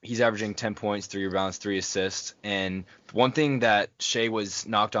 but he's averaging 10 points, 3 rebounds, 3 assists. And one thing that Shai was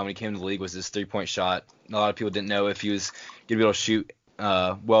knocked on when he came to the league was his three-point shot. A lot of people didn't know if he was going to be able to shoot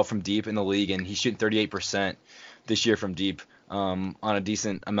well from deep in the league, and he's shooting 38% this year from deep on a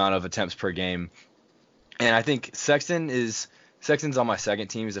decent amount of attempts per game. And I think Sexton's on my second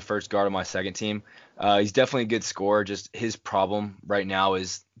team. He's the first guard on my second team. He's definitely a good scorer. Just his problem right now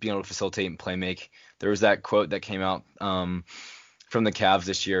is being able to facilitate and play make. There was that quote that came out from the Cavs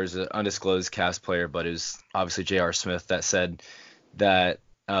this year as an undisclosed Cavs player, but it was obviously J.R. Smith that said that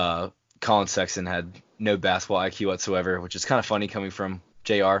Colin Sexton had no basketball IQ whatsoever, which is kind of funny coming from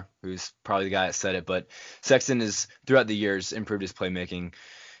J.R., who's probably the guy that said it. But Sexton has, throughout the years, improved his playmaking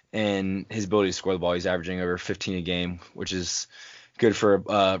and his ability to score the ball. He's averaging over 15 a game, which is good for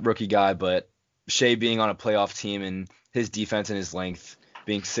a rookie guy. But Shai being on a playoff team and his defense and his length,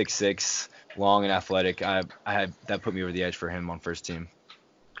 being 6'6", long and athletic, that put me over the edge for him on first team.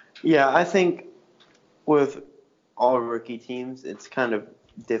 Yeah, I think with all rookie teams, it's kind of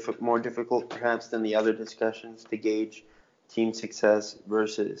more difficult perhaps than the other discussions to gauge team success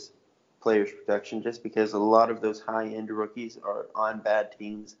versus players' production, just because a lot of those high-end rookies are on bad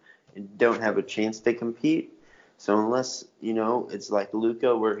teams and don't have a chance to compete. So unless, it's like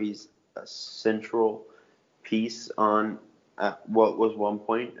Luka, where he's a central piece on what was one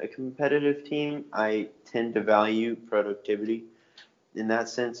point a competitive team, I tend to value productivity in that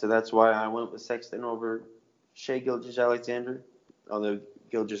sense. So that's why I went with Sexton over Shai Gilgeous-Alexander, although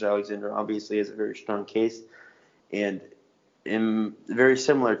Gilgeous-Alexander obviously has a very strong case. And very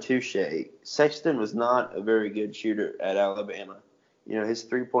similar to Shai, Sexton was not a very good shooter at Alabama. His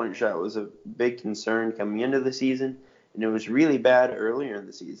three-point shot was a big concern coming into the season, and it was really bad earlier in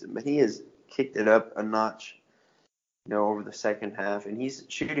the season. But he has kicked it up a notch over the second half, and he's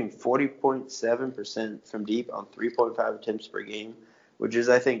shooting 40.7% from deep on 3.5 attempts per game, which is,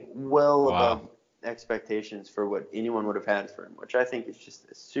 I think, above expectations for what anyone would have had for him, which I think is just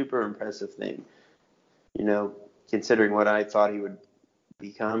a super impressive thing, considering what I thought he would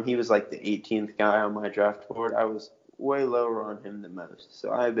become. He was like the 18th guy on my draft board. I was way lower on him than most,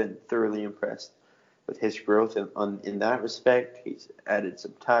 so I've been thoroughly impressed with his growth in that respect. He's added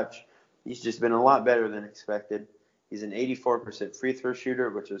some touch. He's just been a lot better than expected. He's an 84% free throw shooter,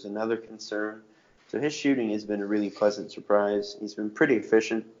 which was another concern. So his shooting has been a really pleasant surprise. He's been pretty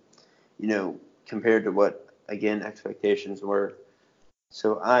efficient, compared to what, again, expectations were.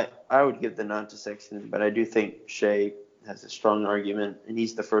 So I would give the nod to Sexton, but I do think Shai has a strong argument, and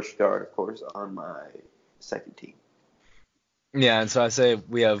he's the first guard, of course, on my second team. Yeah, and so I say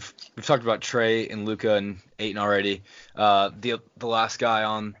we've talked about Trey and Luka and Ayton already. The last guy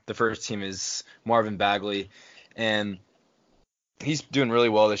on the first team is Marvin Bagley, and he's doing really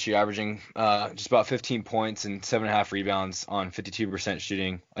well this year, averaging just about 15 points and 7.5 rebounds on 52%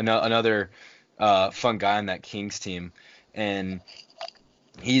 shooting. Another fun guy on that Kings team, and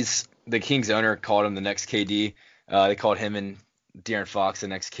the Kings owner called him the next KD. They called him and De'Aaron Fox the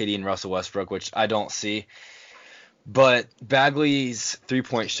next KD and Russell Westbrook, which I don't see. But Bagley's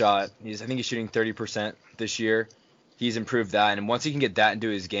three-point shot, I think he's shooting 30% this year. He's improved that, and once he can get that into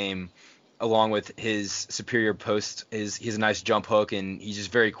his game, along with his superior post, he has a nice jump hook, and he's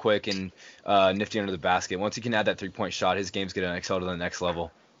just very quick and nifty under the basket. Once he can add that three-point shot, his game's going to excel to the next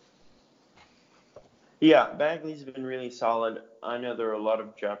level. Yeah, Bagley's been really solid. I know there are a lot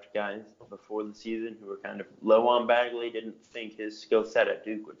of draft guys before the season who were kind of low on Bagley, didn't think his skill set at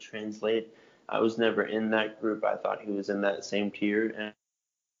Duke would translate. I was never in that group. I thought he was in that same tier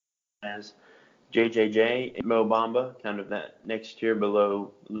as JJJ and Mo Bamba, kind of that next tier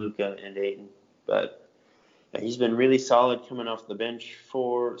below Luka and Ayton. But he's been really solid coming off the bench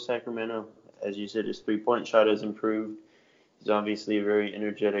for Sacramento. As you said, his three-point shot has improved. He's obviously a very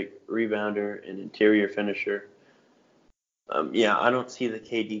energetic rebounder and interior finisher. I don't see the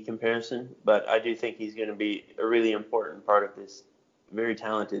KD comparison, but I do think he's going to be a really important part of this very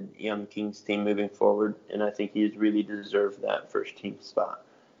talented young Kings team moving forward, and I think he's really deserved that first team spot.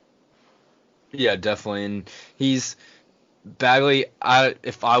 Yeah, definitely. And Bagley,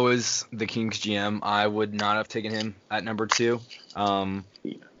 if I was the Kings GM, I would not have taken him at number 2.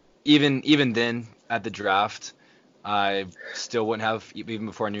 Even then at the draft, I still wouldn't have, even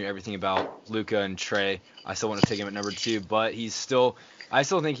before I knew everything about Luka and Trey, I still wouldn't have taken him at number 2. But I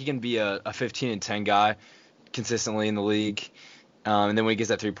still think he can be a 15 and 10 guy consistently in the league. And then when he gets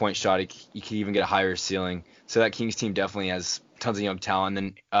that three-point shot, he can even get a higher ceiling. So that Kings team definitely has tons of young talent.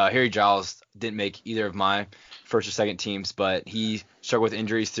 And then Harry Giles didn't make either of my first or second teams, but he struggled with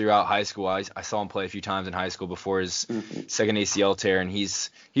injuries throughout high school. I saw him play a few times in high school before his second ACL tear, and he's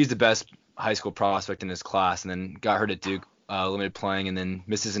the best high school prospect in his class, and then got hurt at Duke, limited playing, and then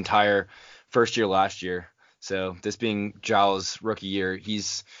missed his entire first year last year. So this being Giles' rookie year,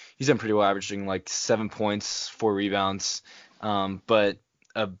 he's done pretty well, averaging like 7 points, 4 rebounds. But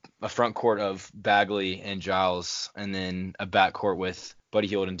a front court of Bagley and Giles, and then a back court with Buddy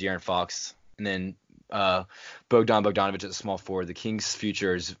Hield and De'Aaron Fox, and then Bogdan Bogdanovic at the small forward. The Kings'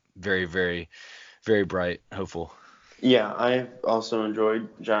 future is very, very, very bright, hopeful. Yeah, I also enjoyed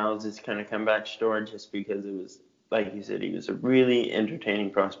Giles' kind of comeback story just because it was, like you said, he was a really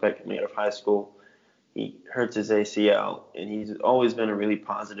entertaining prospect coming out of high school. He hurts his ACL, and he's always been a really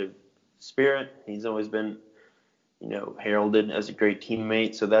positive spirit. He's always been, heralded as a great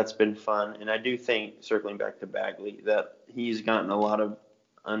teammate, so that's been fun. And I do think, circling back to Bagley, that he's gotten a lot of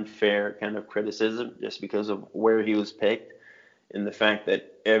unfair kind of criticism just because of where he was picked and the fact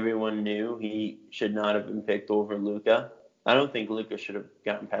that everyone knew he should not have been picked over Luka. I don't think Luka should have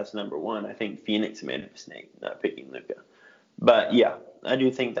gotten past number 1. I think Phoenix made a mistake not picking Luka. But yeah, I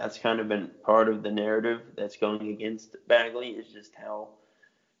do think that's kind of been part of the narrative that's going against Bagley, is just how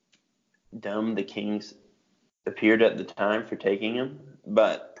dumb the Kings appeared at the time for taking him.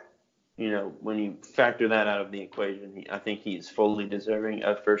 But, when you factor that out of the equation, I think he's fully deserving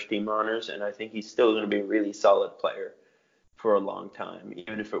of first-team honors, and I think he's still going to be a really solid player for a long time,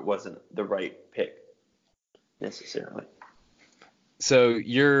 even if it wasn't the right pick necessarily. So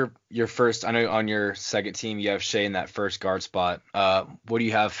your first, I know on your second team you have Shai in that first guard spot. What do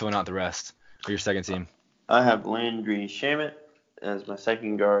you have filling out the rest for your second team? I have Landry Shamet as my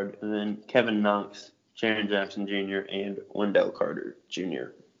second guard, and then Kevin Knox, Jaren Jackson Jr., and Wendell Carter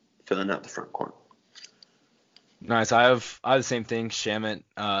Jr. filling out the front court. Nice. I have the same thing. Shamet,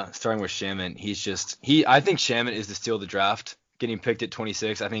 starting with Shamet, I think Shamet is the steal of the draft, getting picked at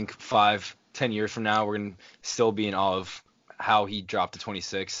 26. I think 5-10 years from now, we're going to still be in awe of how he dropped to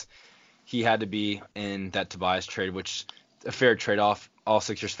 26. He had to be in that Tobias trade, which a fair trade-off. All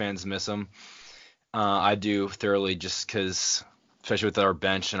Sixers fans miss him. I do thoroughly, just because, especially with our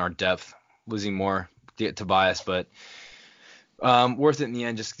bench and our depth, losing more to get Tobias, but worth it in the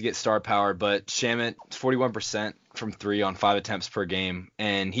end just to get star power. But Shamet, 41% from 3 on 5 attempts per game,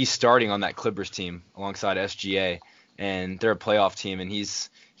 and he's starting on that Clippers team alongside SGA, and they're a playoff team, and he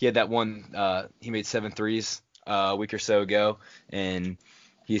had that one, he made 7 threes a week or so ago, and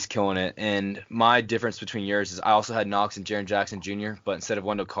he's killing it. And my difference between yours is I also had Knox and Jaren Jackson Jr., but instead of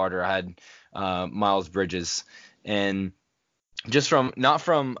Wendell Carter, I had Miles Bridges. And just from not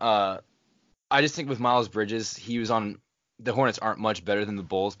from I just think with Miles Bridges, he was on the Hornets aren't much better than the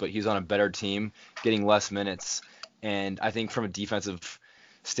Bulls, but he's on a better team, getting less minutes. And I think from a defensive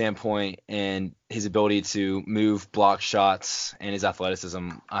standpoint and his ability to move, block shots, and his athleticism,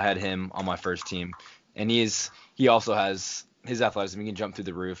 I had him on my first team. And he also has his athleticism. He can jump through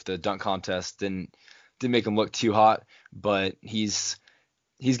the roof. The dunk contest didn't make him look too hot, but he's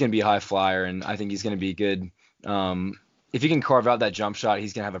going to be a high flyer, and I think he's going to be good. If he can carve out that jump shot,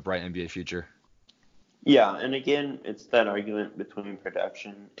 he's going to have a bright NBA future. Yeah, and again, it's that argument between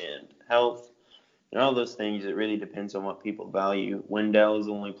production and health and all those things. It really depends on what people value. Wendell has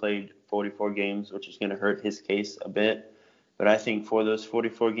only played 44 games, which is going to hurt his case a bit. But I think for those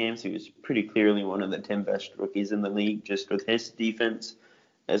 44 games, he was pretty clearly one of the 10 best rookies in the league, just with his defense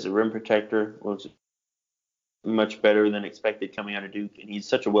as a rim protector was much better than expected coming out of Duke. And he's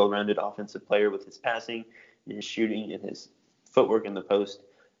such a well-rounded offensive player with his passing and his shooting and his footwork in the post.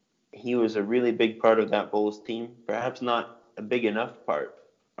 He was a really big part of that Bulls team, perhaps not a big enough part.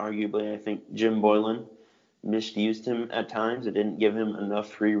 Arguably, I think Jim Boylan misused him at times. It didn't give him enough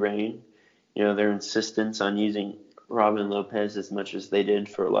free reign. You know, their insistence on using Robin Lopez as much as they did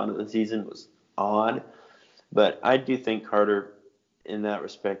for a lot of the season was odd. But I do think Carter, in that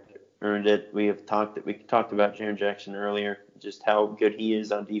respect, earned it. We talked about Jaren Jackson earlier, just how good he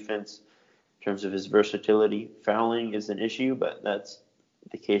is on defense in terms of his versatility. Fouling is an issue, but that's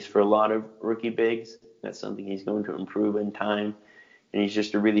the case for a lot of rookie bigs. That's something he's going to improve in time. And he's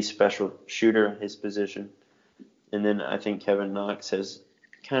just a really special shooter at his position. And then I think Kevin Knox has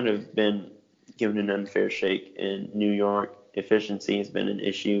kind of been given an unfair shake in New York. Efficiency has been an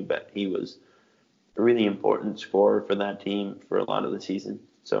issue, but he was a really important scorer for that team for a lot of the season.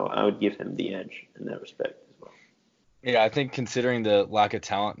 So I would give him the edge in that respect as well. Yeah, I think considering the lack of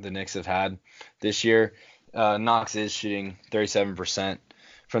talent the Knicks have had this year, Knox is shooting 37%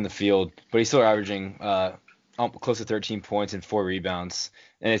 from the field, but he's still averaging close to 13 points and 4 rebounds.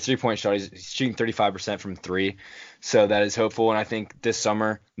 And his three-point shot, he's shooting 35% from three. So that is hopeful. And I think this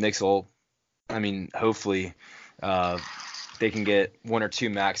summer, Knicks will, hopefully they can get one or two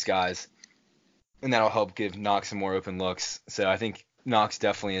max guys, and that'll help give Knox some more open looks. So I think Knox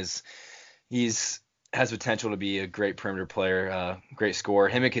definitely has potential to be a great perimeter player, great scorer.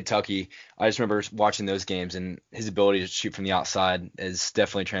 Him in Kentucky, I just remember watching those games, and his ability to shoot from the outside is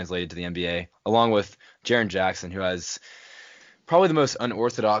definitely translated to the NBA, along with Jaren Jackson, who has probably the most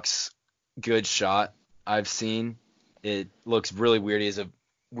unorthodox good shot I've seen. It looks really weird. He has a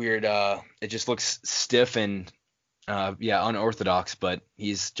weird, it just looks stiff and, unorthodox, but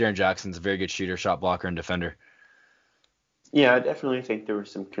Jaren Jackson's a very good shooter, shot blocker, and defender. Yeah, I definitely think there were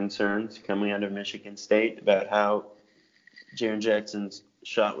some concerns coming out of Michigan State about how Jaren Jackson's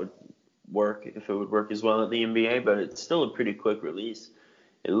shot would work, if it would work as well at the NBA, but it's still a pretty quick release.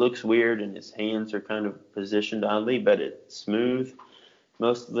 It looks weird, and his hands are kind of positioned oddly, but it's smooth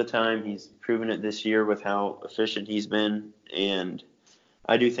most of the time. He's proven it this year with how efficient he's been, and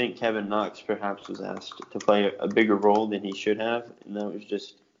I do think Kevin Knox perhaps was asked to play a bigger role than he should have, and that was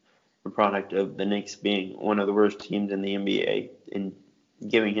just a product of the Knicks being one of the worst teams in the NBA and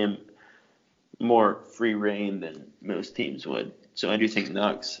giving him more free reign than most teams would. So I do think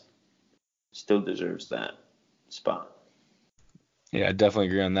Knox still deserves that spot. Yeah, I definitely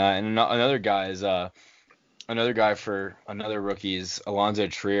agree on that. And another guy for another rookie is Alonzo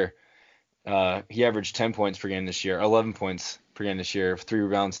Trier. He averaged 10 points per game this year, 11 points per game this year, 3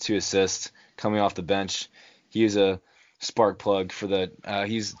 rebounds, 2 assists coming off the bench. He was a spark plug for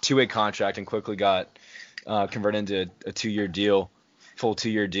he's two-way contract and quickly got converted into a 2-year deal, full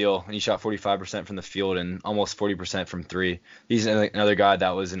 2-year deal, and he shot 45% from the field and almost 40% from three. He's another guy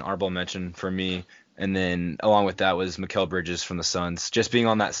that was an honorable mention for me. And then along with that was Mikal Bridges from the Suns. Just being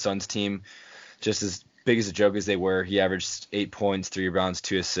on that Suns team, just as big as a joke as they were, he averaged 8 points, 3 rebounds,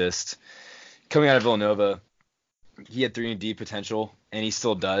 2 assists. Coming out of Villanova, he had 3-and-D potential, and he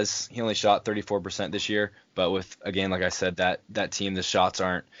still does. He only shot 34% this year, but with, again, like I said, that team, the shots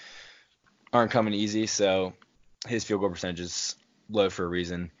aren't coming easy, so his field goal percentage is low for a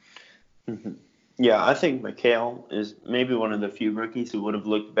reason. Mm-hmm. Yeah, I think Mikal is maybe one of the few rookies who would have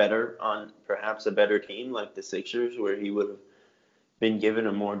looked better on perhaps a better team like the Sixers, where he would have been given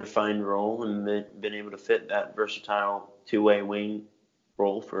a more defined role and been able to fit that versatile two-way wing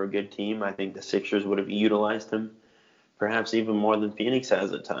role for a good team. I think the Sixers would have utilized him perhaps even more than Phoenix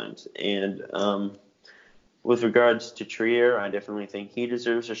has at times. And With regards to Trier, I definitely think he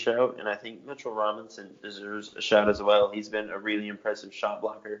deserves a shout, and I think Mitchell Robinson deserves a shout as well. He's been a really impressive shot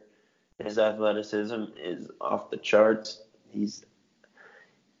blocker. His athleticism is off the charts.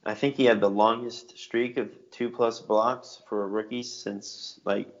 I think he had the longest streak of 2+ blocks for a rookie since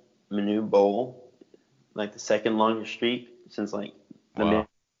like Manu Bol, like the second longest streak since like the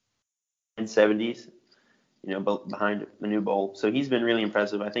mid-70s. Behind Manu Bol. So he's been really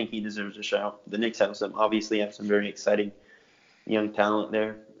impressive. I think he deserves a shout. The Knicks obviously have some very exciting young talent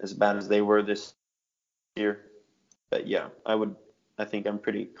there, as bad as they were this year. But yeah, I think I'm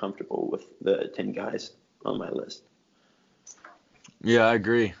pretty comfortable with the 10 guys on my list. Yeah, I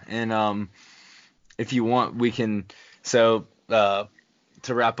agree. And if you want, we can. So to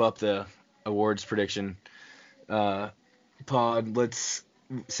wrap up the awards prediction pod, let's.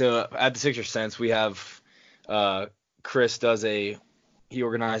 So at the Sixers Sense, we have. Chris he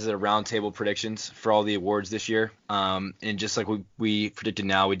organizes a roundtable predictions for all the awards this year. And just like we predicted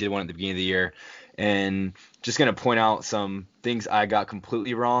now, we did one at the beginning of the year. And just going to point out some things I got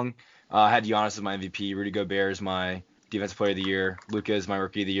completely wrong. I had Giannis as my MVP, Rudy Gobert as my Defensive Player of the Year, Luka as my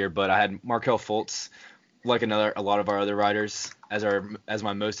Rookie of the Year, but I had Markelle Fultz, like a lot of our other writers, as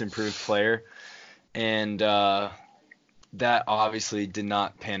my Most Improved Player. And that obviously did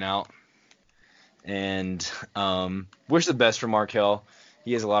not pan out. And wish the best for Markelle.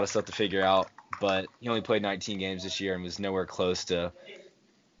 He has a lot of stuff to figure out, but he only played 19 games this year and was nowhere close to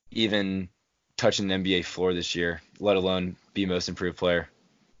even touching the NBA floor this year, let alone be Most Improved Player.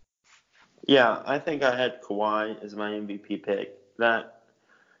 Yeah, I think I had Kawhi as my MVP pick. That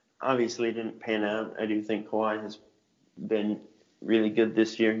obviously didn't pan out. I do think Kawhi has been really good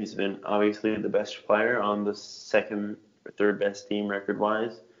this year. He's been obviously the best player on the second or third best team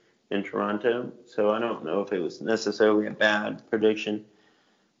record-wise in Toronto. So I don't know if it was necessarily a bad prediction,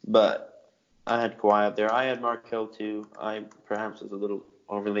 but I had Kawhi up there. I had Markelle too. I perhaps was a little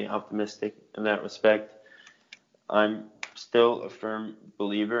overly optimistic in that respect. I'm still a firm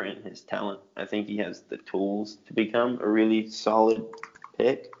believer in his talent. I think he has the tools to become a really solid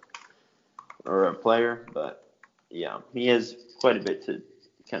pick or a player, but yeah, he has quite a bit to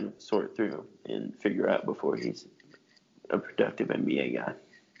kind of sort through and figure out before he's a productive NBA guy.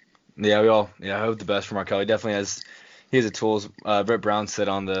 Yeah, I hope the best for Markelle. He definitely has the tools. Brett Brown said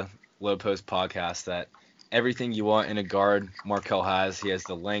on the Low Post podcast that everything you want in a guard, Markelle has. He has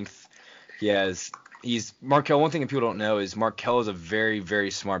the length. Markelle, one thing that people don't know is Markelle is a very,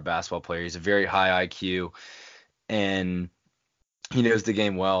 very smart basketball player. He's a very high IQ, and he knows the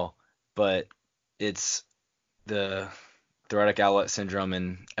game well, but it's the thoracic outlet syndrome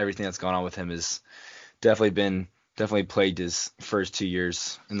and everything that's gone on with him has definitely plagued his first 2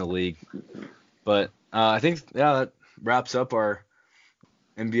 years in the league. But I think, that wraps up our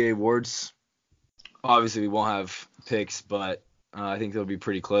NBA awards. Obviously, we won't have picks, but I think they'll be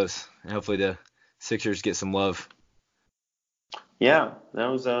pretty close. And hopefully the Sixers get some love. Yeah, that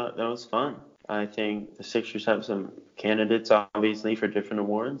was fun. I think the Sixers have some candidates, obviously, for different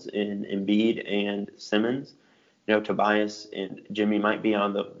awards in Embiid and Simmons. Tobias and Jimmy might be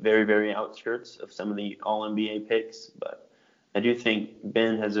on the very, very outskirts of some of the All-NBA picks, but I do think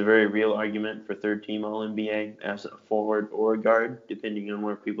Ben has a very real argument for third-team All-NBA as a forward or a guard, depending on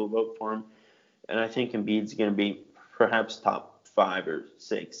where people vote for him. And I think Embiid's going to be perhaps top 5 or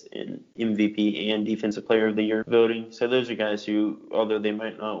 6 in MVP and Defensive Player of the Year voting. So those are guys who, although they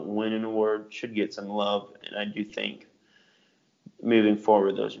might not win an award, should get some love. And I do think moving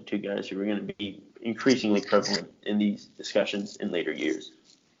forward, those are two guys who are going to be increasingly prevalent in these discussions in later years.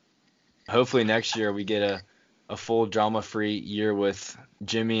 Hopefully next year we get a full drama-free year with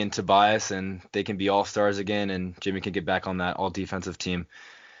Jimmy and Tobias, and they can be all-stars again, and Jimmy can get back on that all-defensive team.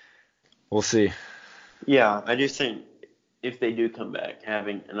 We'll see. Yeah, I just think if they do come back,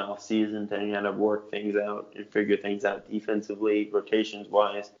 having an off-season to kind of work things out and figure things out defensively,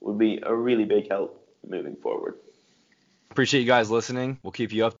 rotations-wise, would be a really big help moving forward. Appreciate you guys listening. We'll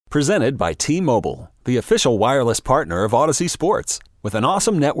keep you up. Presented by T-Mobile, the official wireless partner of Odyssey Sports. With an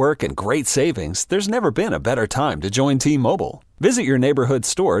awesome network and great savings, there's never been a better time to join T-Mobile. Visit your neighborhood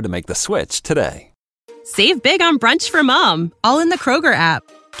store to make the switch today. Save big on brunch for mom, all in the Kroger app.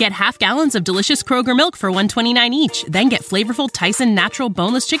 Get half gallons of delicious Kroger milk for $1.29 each. Then get flavorful Tyson natural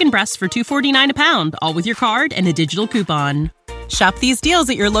boneless chicken breasts for $2.49 a pound, all with your card and a digital coupon. Shop these deals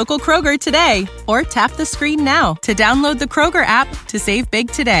at your local Kroger today, or tap the screen now to download the Kroger app to save big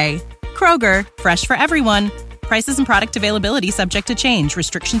today. Kroger, fresh for everyone. Prices and product availability subject to change.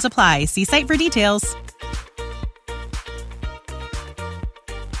 Restrictions apply. See site for details.